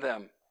in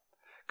them.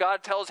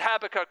 God tells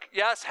Habakkuk,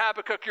 yes,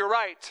 Habakkuk, you're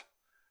right.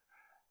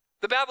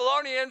 The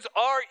Babylonians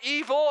are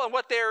evil, and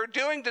what they are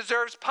doing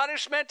deserves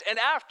punishment. And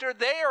after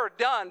they are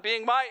done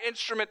being my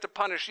instrument to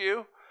punish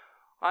you,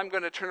 I'm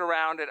going to turn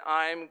around and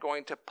I'm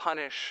going to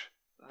punish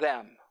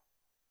them.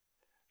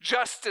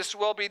 Justice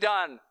will be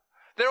done.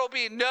 There will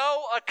be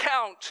no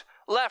account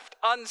left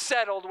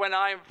unsettled when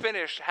I am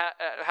finished,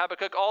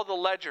 Habakkuk. All the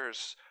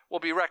ledgers will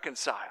be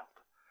reconciled.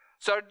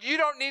 So you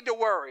don't need to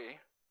worry.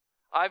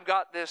 I've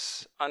got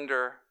this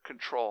under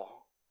control.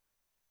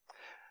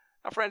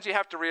 Now, friends, you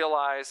have to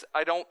realize,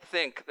 I don't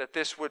think that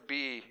this would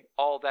be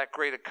all that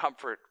great a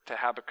comfort to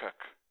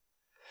Habakkuk.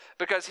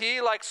 Because he,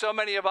 like so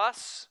many of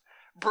us,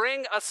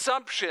 bring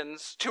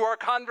assumptions to our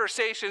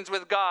conversations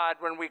with God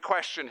when we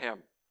question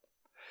him.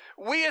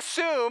 We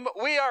assume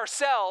we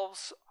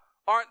ourselves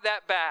aren't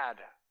that bad,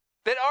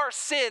 that our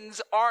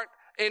sins aren't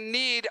in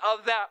need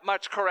of that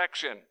much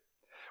correction.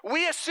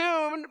 We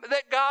assume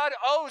that God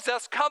owes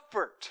us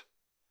comfort.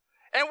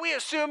 And we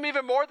assume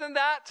even more than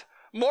that,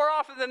 more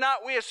often than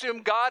not, we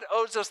assume God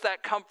owes us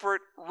that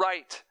comfort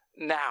right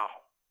now.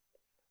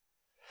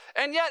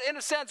 And yet, in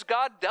a sense,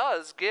 God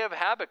does give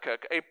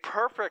Habakkuk a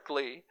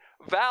perfectly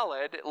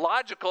valid,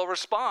 logical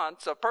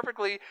response, a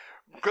perfectly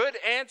good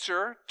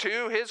answer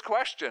to his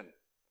question.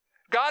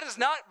 God is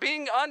not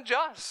being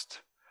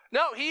unjust.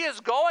 No, he is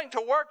going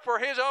to work for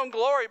his own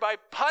glory by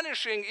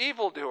punishing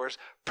evildoers,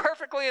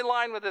 perfectly in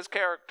line with his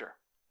character.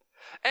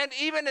 And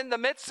even in the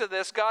midst of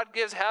this, God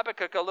gives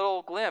Habakkuk a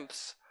little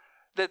glimpse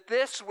that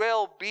this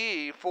will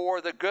be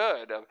for the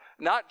good, of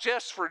not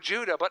just for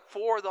Judah, but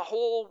for the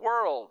whole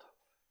world.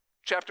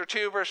 Chapter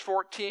 2, verse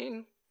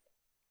 14,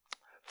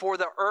 for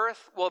the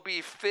earth will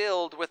be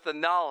filled with the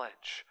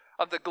knowledge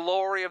of the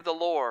glory of the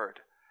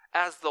Lord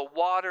as the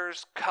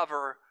waters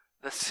cover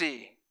the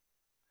sea.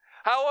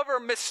 However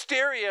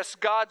mysterious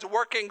God's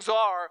workings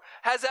are,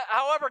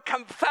 however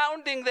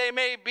confounding they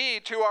may be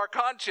to our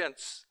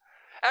conscience,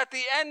 at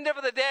the end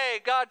of the day,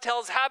 God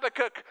tells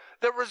Habakkuk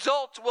the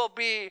result will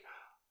be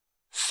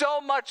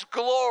so much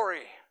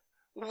glory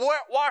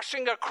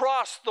washing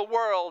across the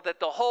world that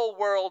the whole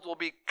world will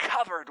be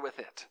covered with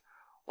it,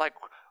 like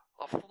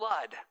a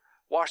flood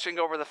washing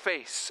over the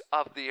face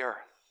of the earth.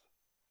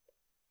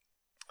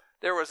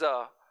 There was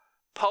a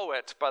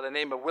poet by the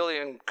name of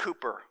William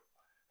Cowper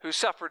who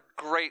suffered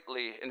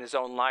greatly in his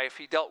own life.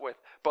 He dealt with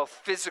both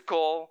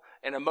physical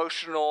and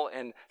emotional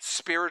and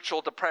spiritual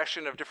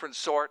depression of different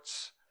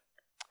sorts.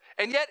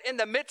 And yet in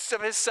the midst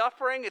of his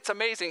suffering, it's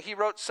amazing, he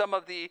wrote some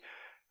of the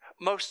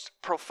most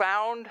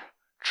profound,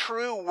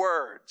 true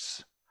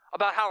words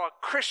about how a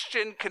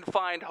Christian can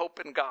find hope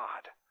in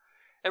God.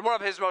 In one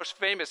of his most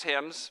famous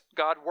hymns,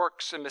 God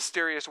Works in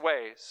Mysterious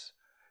Ways,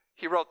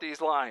 he wrote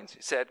these lines.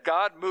 He said,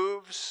 God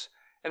moves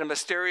in a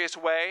mysterious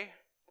way,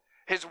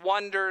 his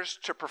wonders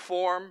to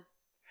perform.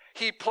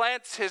 He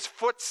plants his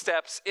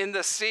footsteps in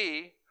the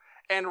sea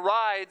and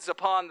rides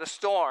upon the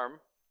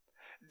storm.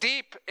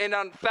 Deep in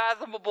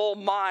unfathomable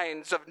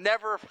minds of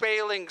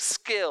never-failing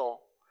skill,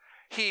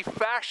 he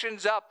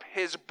fashions up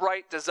his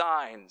bright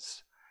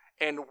designs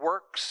and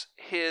works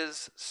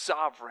his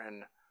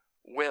sovereign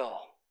will.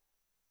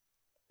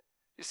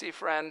 You see,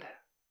 friend,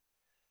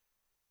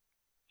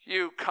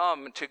 you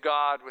come to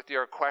God with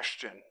your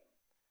question,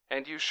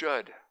 and you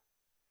should.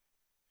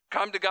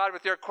 Come to God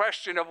with your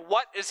question of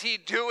what is he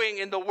doing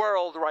in the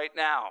world right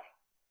now?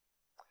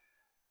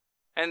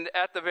 And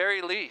at the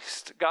very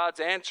least,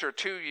 God's answer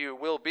to you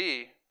will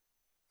be,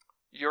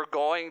 you're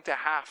going to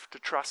have to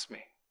trust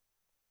me.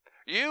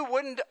 You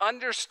wouldn't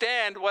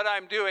understand what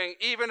I'm doing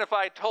even if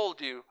I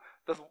told you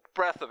the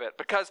breadth of it,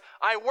 because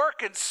I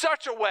work in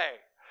such a way,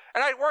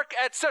 and I work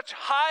at such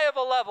high of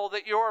a level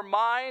that your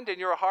mind and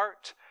your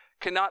heart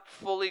cannot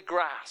fully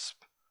grasp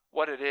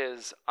what it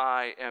is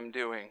I am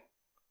doing.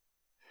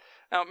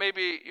 Now,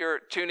 maybe you're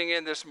tuning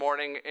in this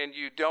morning and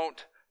you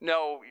don't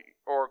know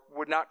or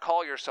would not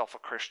call yourself a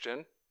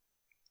Christian.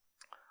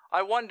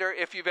 I wonder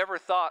if you've ever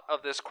thought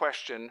of this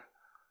question: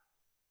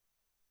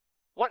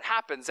 what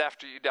happens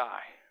after you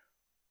die?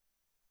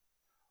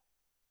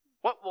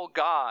 What will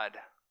God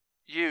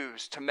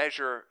use to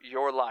measure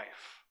your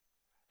life?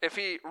 If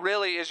he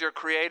really is your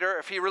creator,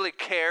 if he really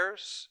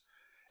cares,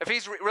 if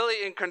he's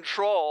really in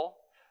control,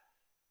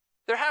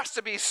 there has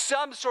to be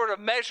some sort of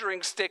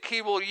measuring stick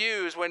he will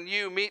use when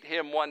you meet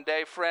him one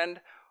day,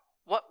 friend.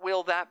 What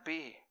will that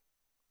be?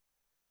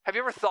 Have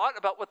you ever thought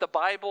about what the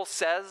Bible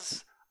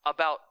says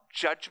about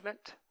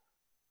judgment?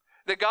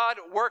 That God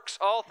works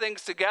all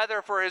things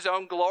together for his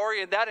own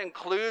glory, and that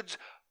includes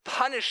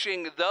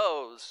punishing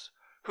those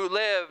who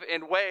live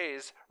in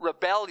ways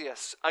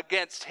rebellious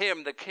against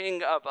him, the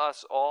King of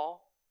us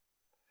all.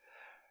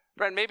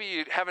 Friend, maybe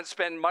you haven't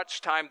spent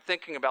much time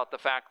thinking about the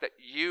fact that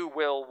you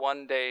will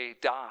one day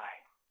die.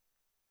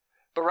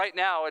 But right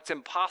now, it's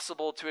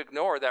impossible to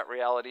ignore that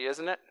reality,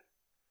 isn't it?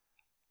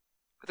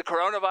 With the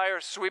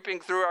coronavirus sweeping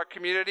through our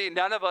community,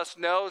 none of us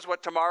knows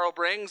what tomorrow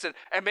brings.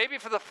 And maybe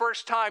for the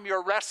first time,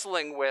 you're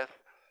wrestling with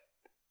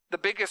the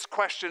biggest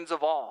questions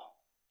of all.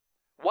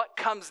 What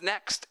comes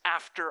next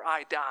after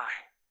I die?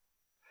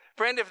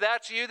 Friend, if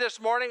that's you this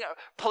morning,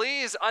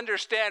 please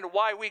understand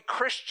why we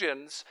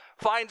Christians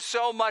find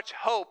so much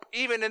hope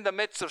even in the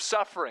midst of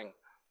suffering.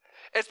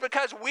 It's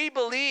because we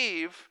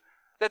believe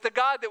that the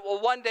God that will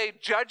one day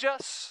judge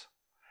us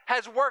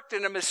has worked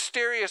in a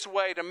mysterious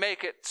way to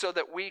make it so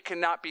that we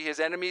cannot be his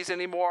enemies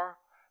anymore,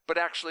 but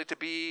actually to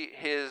be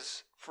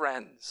his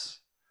friends.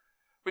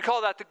 We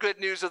call that the good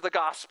news of the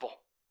gospel.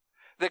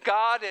 That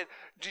God,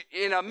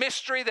 in a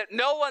mystery that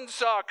no one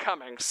saw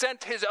coming,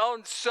 sent his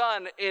own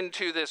Son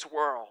into this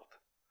world.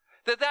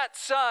 That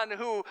Son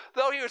who,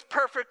 though he was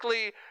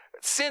perfectly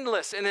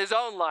sinless in his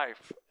own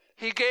life,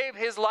 he gave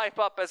his life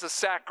up as a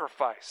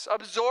sacrifice,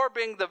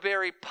 absorbing the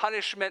very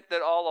punishment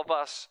that all of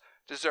us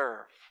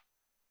deserve.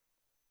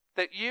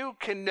 That you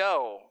can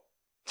know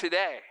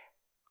today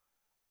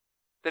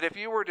that if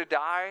you were to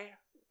die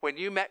when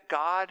you met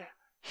God,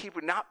 he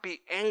would not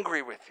be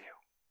angry with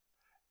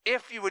you.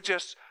 If you would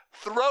just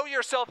throw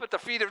yourself at the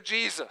feet of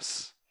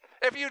Jesus,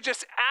 if you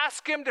just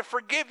ask him to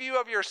forgive you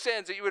of your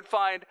sins, that you would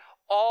find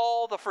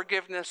all the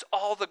forgiveness,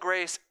 all the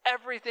grace,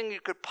 everything you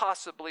could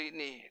possibly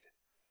need.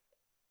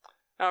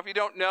 Now, if you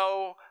don't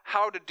know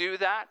how to do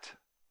that,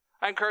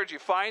 I encourage you,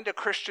 find a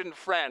Christian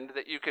friend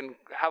that you can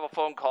have a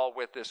phone call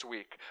with this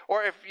week.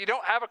 Or if you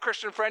don't have a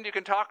Christian friend you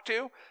can talk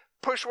to,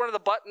 push one of the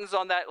buttons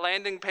on that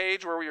landing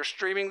page where you're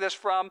streaming this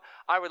from.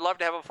 I would love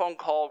to have a phone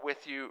call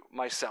with you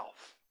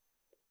myself.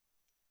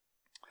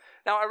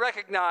 Now, I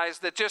recognize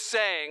that just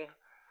saying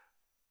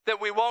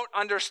that we won't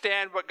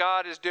understand what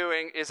God is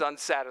doing is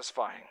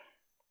unsatisfying.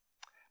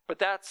 But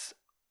that's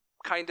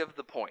kind of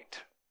the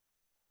point.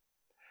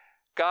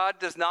 God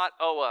does not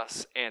owe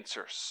us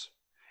answers.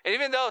 And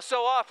even though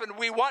so often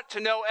we want to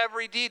know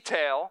every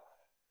detail,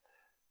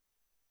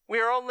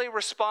 we are only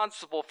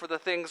responsible for the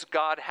things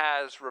God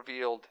has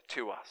revealed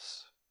to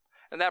us.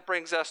 And that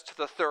brings us to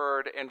the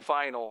third and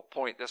final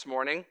point this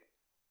morning.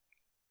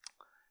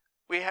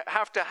 We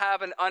have to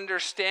have an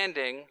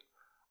understanding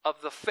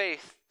of the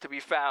faith to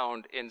be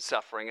found in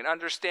suffering, an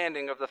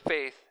understanding of the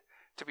faith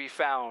to be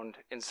found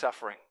in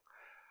suffering.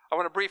 I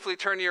want to briefly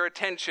turn your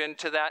attention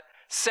to that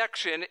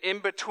section in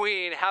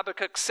between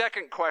Habakkuk's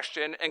second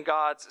question and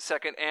God's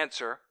second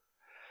answer.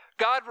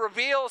 God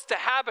reveals to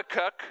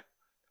Habakkuk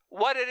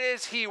what it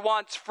is he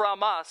wants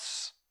from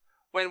us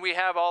when we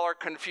have all our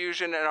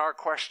confusion and our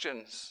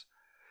questions.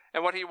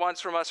 And what he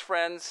wants from us,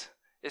 friends,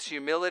 is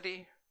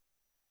humility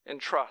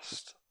and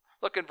trust.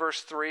 Look in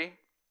verse 3.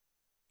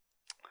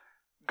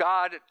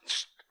 God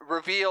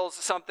reveals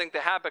something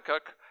to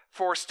Habakkuk.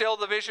 For still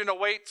the vision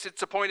awaits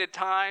its appointed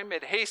time.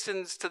 It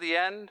hastens to the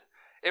end.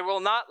 It will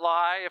not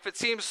lie. If it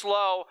seems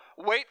slow,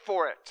 wait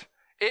for it.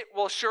 It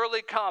will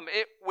surely come.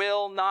 It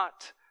will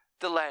not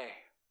delay.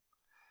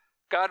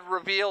 God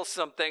reveals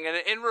something, and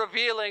in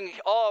revealing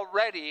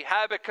already,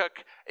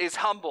 Habakkuk is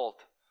humbled.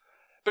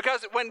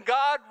 Because when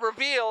God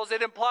reveals,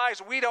 it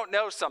implies we don't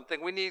know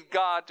something. We need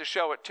God to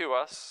show it to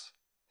us.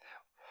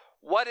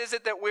 What is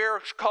it that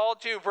we're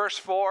called to? Verse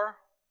 4.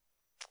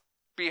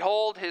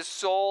 Behold, his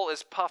soul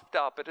is puffed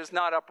up. It is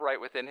not upright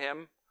within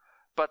him,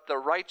 but the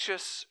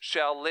righteous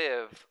shall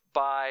live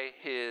by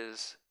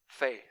his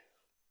faith.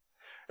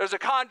 There's a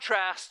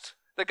contrast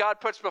that God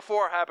puts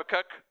before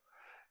Habakkuk.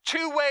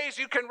 Two ways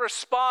you can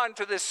respond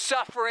to this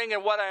suffering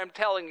and what I am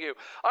telling you.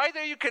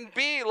 Either you can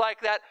be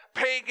like that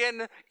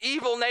pagan,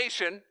 evil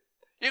nation.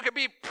 You can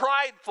be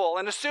prideful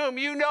and assume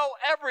you know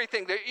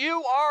everything, that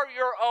you are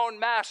your own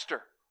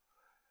master.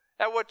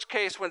 At which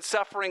case, when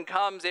suffering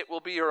comes, it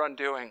will be your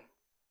undoing.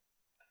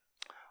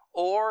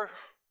 Or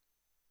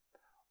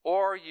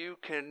you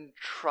can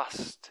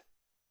trust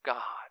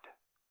God.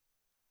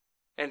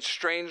 And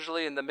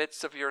strangely, in the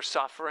midst of your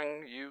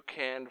suffering, you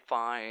can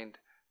find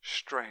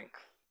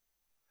strength.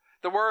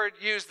 The word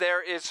used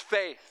there is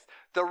faith.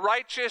 The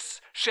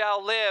righteous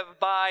shall live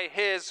by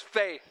his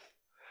faith.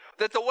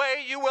 That the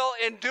way you will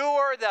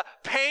endure the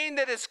pain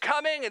that is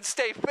coming and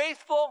stay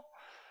faithful,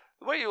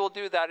 the way you will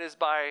do that is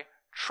by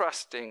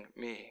trusting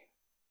me.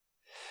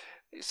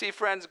 You see,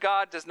 friends,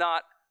 God does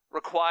not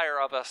require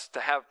of us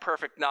to have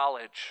perfect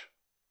knowledge.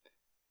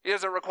 He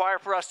doesn't require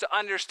for us to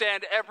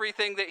understand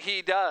everything that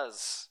he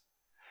does.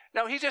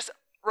 No, he just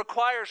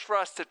requires for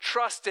us to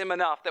trust him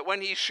enough that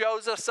when he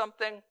shows us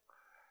something,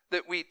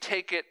 that we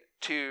take it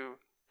to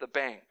the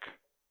bank.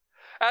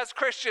 As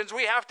Christians,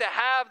 we have to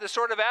have the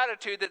sort of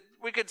attitude that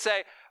we could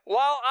say,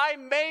 while I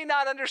may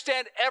not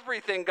understand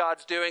everything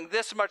God's doing,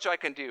 this much I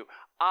can do.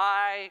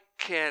 I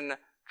can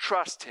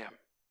trust him.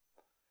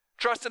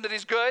 Trust him that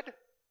he's good.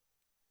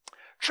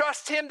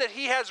 Trust him that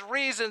he has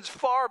reasons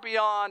far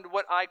beyond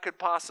what I could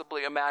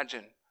possibly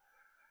imagine.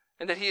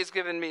 And that he has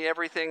given me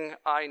everything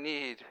I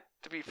need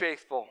to be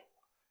faithful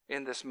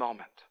in this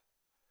moment.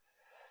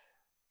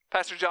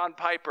 Pastor John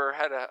Piper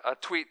had a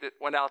tweet that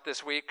went out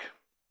this week.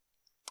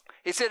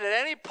 He said, at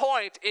any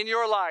point in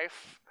your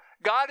life,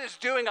 God is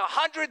doing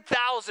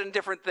 100,000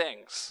 different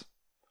things.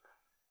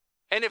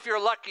 And if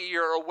you're lucky,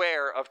 you're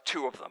aware of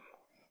 2 of them.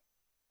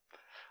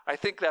 I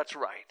think that's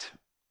right.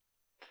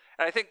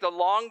 And I think the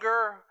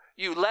longer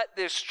you let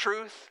this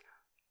truth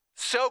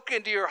soak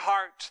into your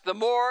heart. The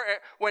more,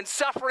 when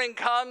suffering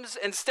comes,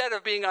 instead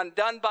of being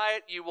undone by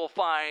it, you will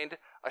find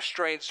a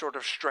strange sort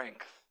of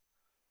strength.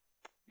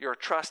 Your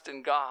trust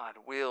in God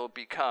will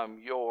become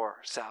your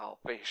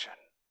salvation.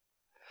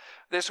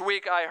 This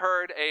week I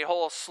heard a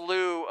whole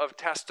slew of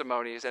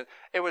testimonies, and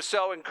it was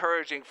so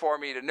encouraging for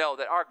me to know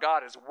that our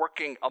God is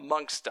working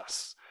amongst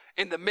us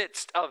in the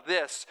midst of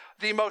this,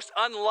 the most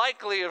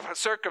unlikely of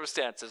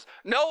circumstances.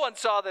 No one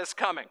saw this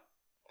coming.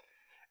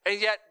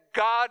 And yet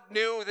God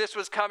knew this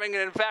was coming,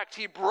 and in fact,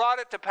 he brought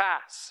it to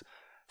pass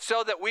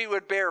so that we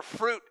would bear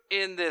fruit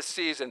in this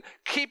season.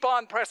 Keep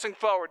on pressing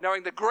forward,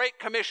 knowing the Great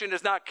Commission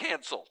is not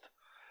canceled.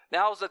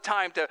 Now's the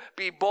time to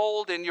be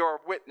bold in your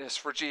witness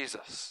for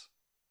Jesus.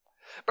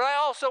 But I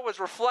also was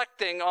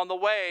reflecting on the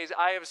ways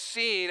I have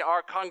seen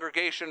our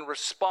congregation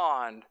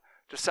respond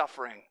to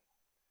suffering,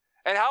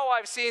 and how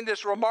I've seen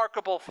this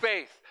remarkable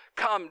faith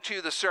come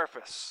to the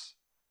surface.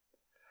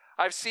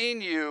 I've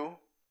seen you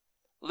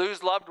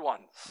lose loved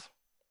ones.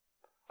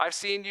 I've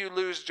seen you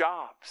lose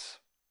jobs.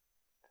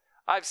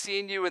 I've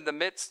seen you in the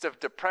midst of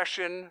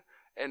depression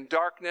and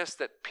darkness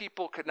that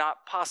people could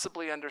not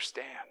possibly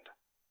understand.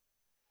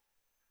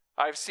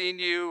 I've seen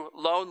you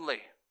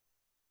lonely.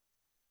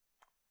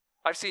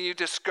 I've seen you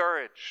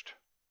discouraged.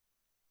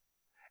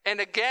 And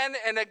again,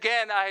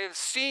 I have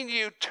seen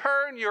you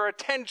turn your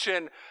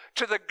attention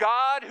to the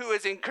God who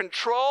is in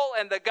control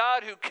and the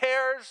God who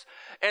cares.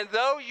 And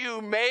though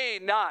you may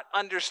not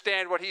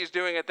understand what he's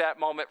doing at that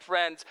moment,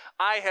 friends,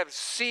 I have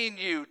seen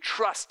you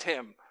trust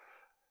him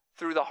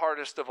through the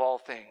hardest of all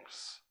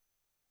things.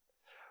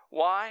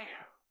 Why?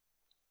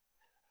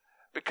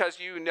 Because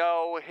you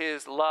know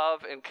his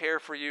love and care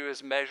for you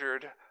is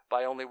measured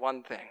by only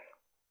one thing: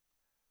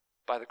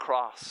 by the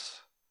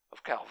cross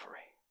of Calvary.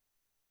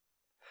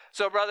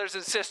 So, brothers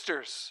and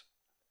sisters,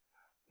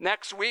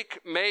 next week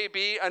may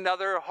be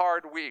another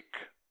hard week.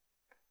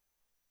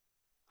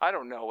 I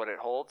don't know what it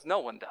holds. No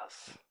one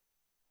does,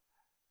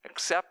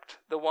 except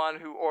the one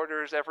who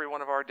orders every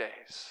one of our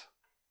days.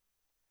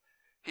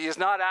 He has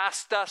not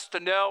asked us to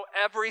know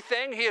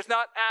everything. He has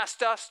not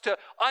asked us to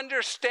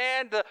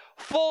understand the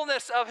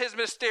fullness of his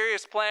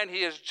mysterious plan.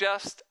 He has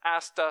just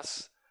asked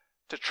us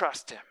to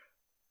trust him.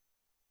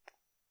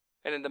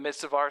 And in the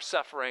midst of our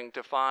suffering,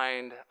 to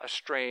find a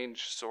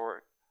strange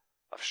sort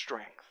of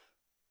strength.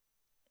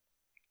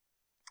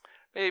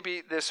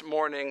 Maybe this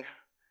morning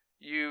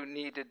you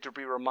needed to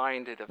be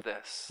reminded of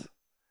this,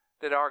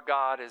 that our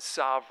God is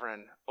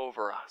sovereign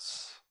over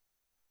us.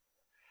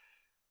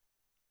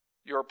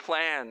 Your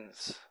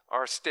plans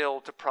are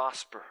still to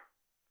prosper.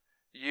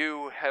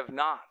 You have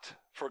not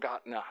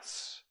forgotten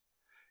us.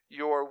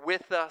 You're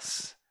with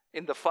us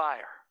in the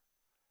fire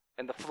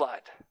and the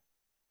flood.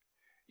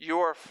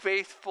 You're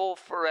faithful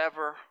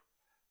forever,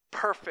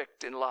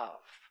 perfect in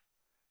love.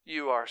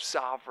 You are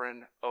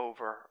sovereign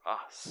over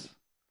us.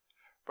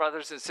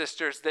 Brothers and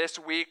sisters, this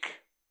week,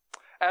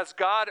 as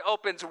God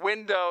opens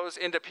windows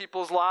into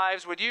people's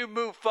lives, would you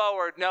move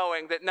forward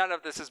knowing that none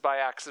of this is by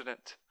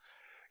accident?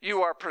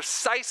 You are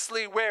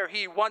precisely where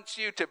he wants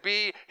you to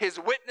be, his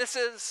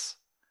witnesses,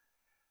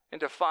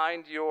 and to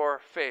find your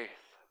faith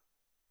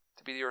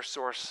to be your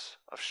source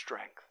of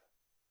strength.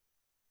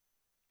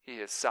 He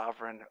is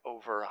sovereign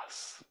over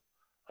us.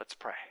 Let's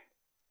pray.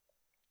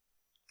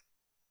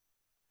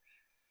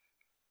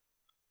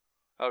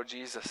 Oh,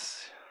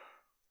 Jesus,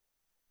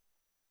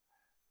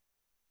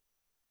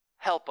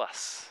 help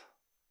us,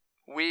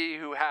 we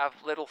who have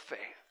little faith,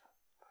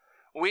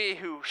 we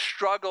who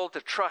struggle to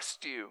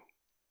trust you.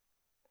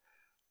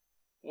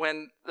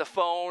 When the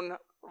phone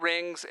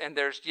rings and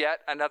there's yet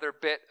another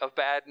bit of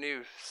bad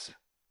news,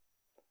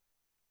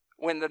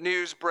 when the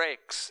news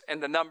breaks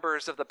and the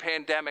numbers of the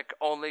pandemic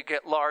only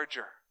get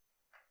larger,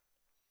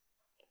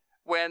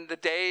 when the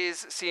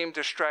days seem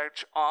to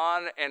stretch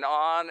on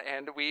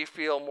and we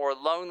feel more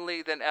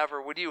lonely than ever,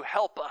 would you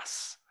help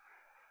us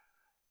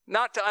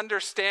not to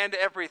understand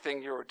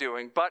everything you're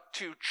doing, but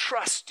to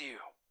trust you.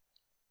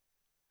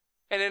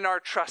 And in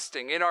our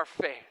trusting, in our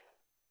faith,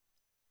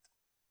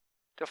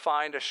 to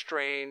find a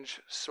strange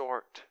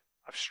sort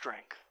of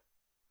strength.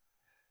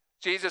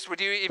 Jesus,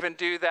 would you even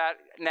do that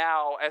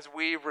now as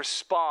we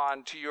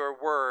respond to your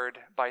word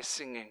by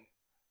singing?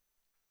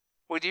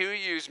 Would you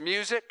use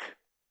music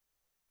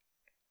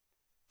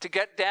to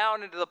get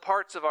down into the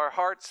parts of our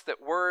hearts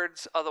that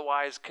words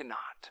otherwise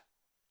cannot?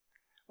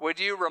 Would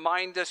you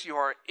remind us you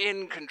are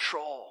in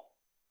control,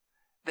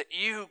 that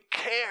you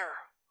care,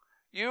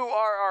 you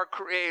are our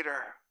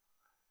creator,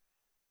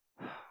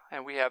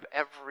 and we have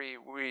every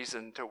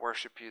reason to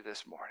worship you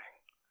this morning.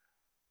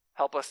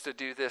 Help us to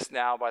do this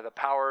now by the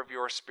power of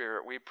your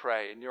Spirit, we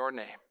pray in your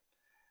name.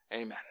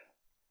 Amen.